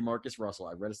worse than Jamarcus Russell.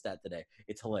 I read a stat today.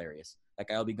 It's hilarious. That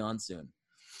guy will be gone soon.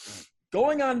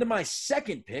 Going on to my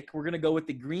second pick, we're going to go with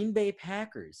the Green Bay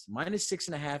Packers,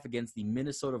 -6.5 against the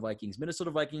Minnesota Vikings. Minnesota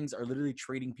Vikings are literally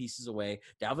trading pieces away.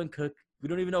 Dalvin Cook, we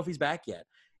don't even know if he's back yet.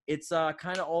 It's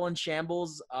kind of all in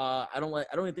shambles. I don't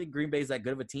even think Green Bay is that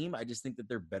good of a team. I just think that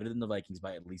they're better than the Vikings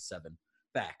by at least 7.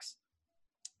 Facts.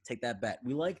 Take that bet.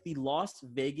 We like the Las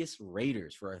Vegas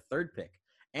Raiders for our third pick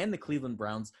and the Cleveland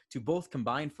Browns to both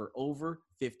combine for over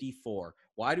 54.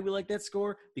 Why do we like that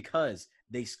score? Because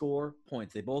they score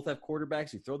points. They both have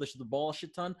quarterbacks who throw the ball a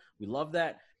shit ton. We love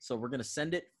that. So we're going to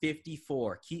send it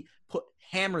 54.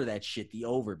 Hammer that shit, the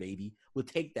over, baby. We'll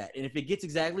take that. And if it gets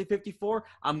exactly 54,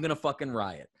 I'm going to fucking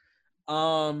riot.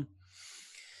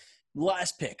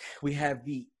 Last pick, we have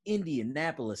the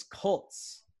Indianapolis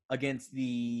Colts against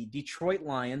the Detroit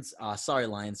Lions. Sorry,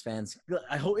 Lions fans.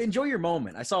 I hope enjoy your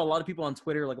moment. I saw a lot of people on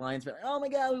Twitter, like Lions fans, oh my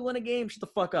God, we won a game. Shut the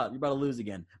fuck up. You're about to lose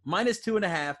again.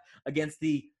 -2.5 against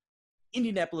the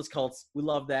Indianapolis Colts. We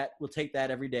love that. We'll take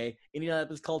that every day.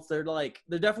 Indianapolis Colts, they're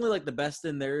definitely like the best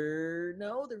in their –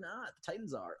 no, they're not. The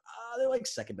Titans are. They're like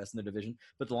second best in their division.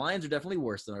 But the Lions are definitely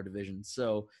worse than our division.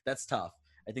 So that's tough.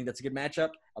 I think that's a good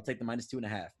matchup. I'll take the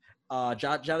 -2.5.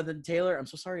 Jonathan Taylor, I'm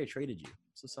so sorry I traded you.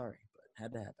 I'm so sorry, but it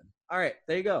had to happen. All right,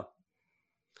 there you go.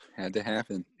 Had to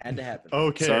happen. Had to happen.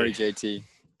 Okay. Sorry, JT.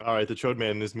 All right, the Chode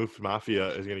Man in this Move Mafia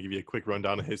is going to give you a quick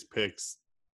rundown of his picks.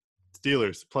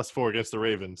 Steelers, +4 against the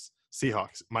Ravens.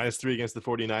 Seahawks, -3 against the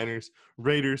 49ers.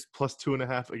 Raiders,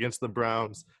 +2.5 against the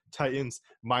Browns. Titans,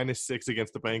 -6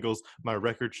 against the Bengals. My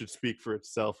record should speak for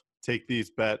itself. Take these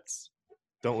bets.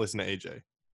 Don't listen to AJ.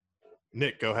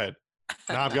 Nick, go ahead.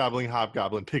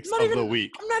 Hobgoblin picks of the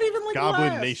week. I'm not even like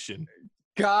Goblin last. Nation.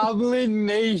 Goblin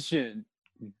Nation,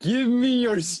 give me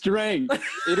your strength.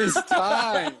 It is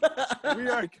time. We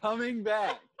are coming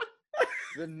back.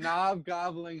 The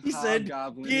knob-gobbling He said,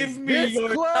 hobgoblin "Give is me this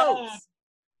your close. knob.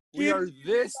 We Give are me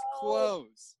this your knob."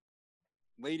 close.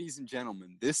 Ladies and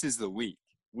gentlemen, this is the week.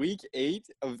 Week 8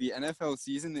 of the NFL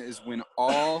season is when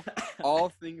all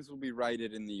things will be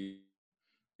righted in the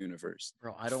universe.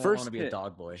 Bro, I don't First want to be a pick,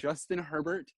 dog boy. Justin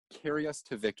Herbert, carry us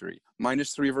to victory.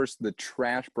 -3 versus the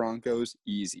trash Broncos,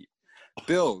 easy.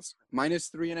 Bills,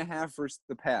 -3.5 versus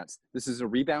the Pats. This is a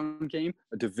rebound game,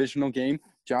 a divisional game.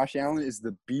 Josh Allen is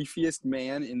the beefiest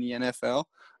man in the NFL.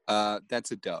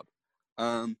 That's a dub.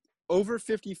 Over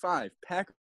 55,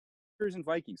 Packers and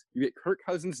Vikings. You get Kirk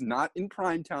Cousins not in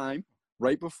prime time,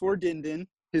 right before Din.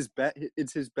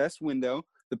 It's his best window.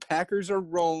 The Packers are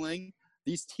rolling.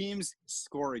 These teams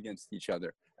score against each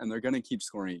other. and they're going to keep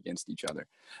scoring against each other.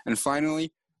 And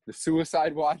finally, the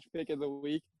suicide watch pick of the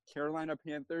week, Carolina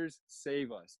Panthers,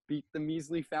 save us. Beat the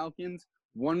measly Falcons.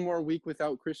 One more week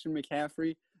without Christian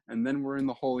McCaffrey, and then we're in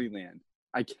the Holy Land.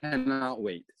 I cannot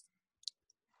wait.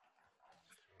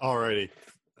 Alrighty.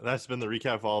 That's been the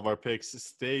recap of all of our picks.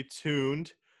 Stay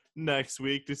tuned next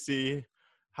week to see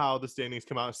how the standings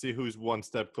come out, see who's one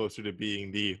step closer to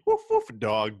being the woof woof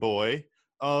dog boy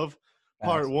of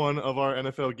part one of our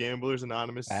NFL Gamblers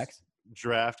Anonymous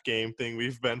draft game thing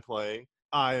we've been playing.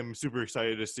 I am super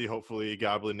excited to see, hopefully,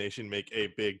 Goblin Nation make a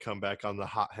big comeback on the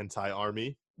Hot Hentai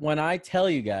Army. When I tell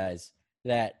you guys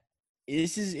that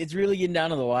it's really getting down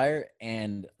to the wire,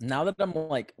 and now that I'm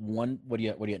like what are you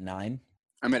at 9?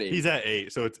 I'm at 8. He's at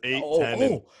 8, so it's 8, 10,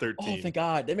 and 13. Oh, thank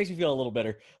God. That makes me feel a little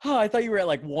better. Oh, I thought you were at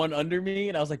like 1 under me,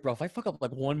 and I was like, bro, if I fuck up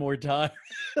like one more time,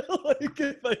 like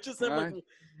if I just have like,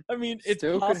 I mean, it's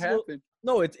still possible. could happen.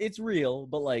 No, it's real,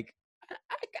 but like,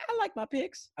 I like my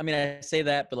picks. I mean, I say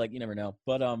that, but like, you never know.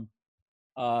 But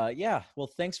yeah. Well,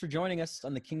 thanks for joining us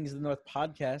on the Kings of the North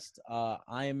podcast.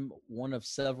 I'm one of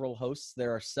several hosts.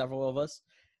 There are several of us,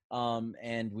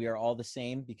 and we are all the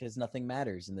same because nothing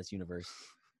matters in this universe.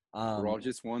 We're all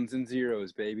just ones and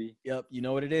zeros, baby. Yep, you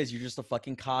know what it is. You're just a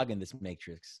fucking cog in this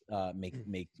matrix. I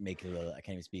can't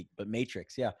even speak, but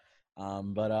matrix, yeah.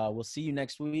 But we'll see you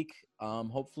next week.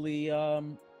 Hopefully,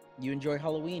 you enjoy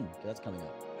Halloween. That's coming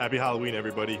up. Happy Halloween,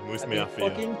 everybody. Moose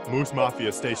Mafia. Moose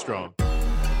Mafia, stay strong.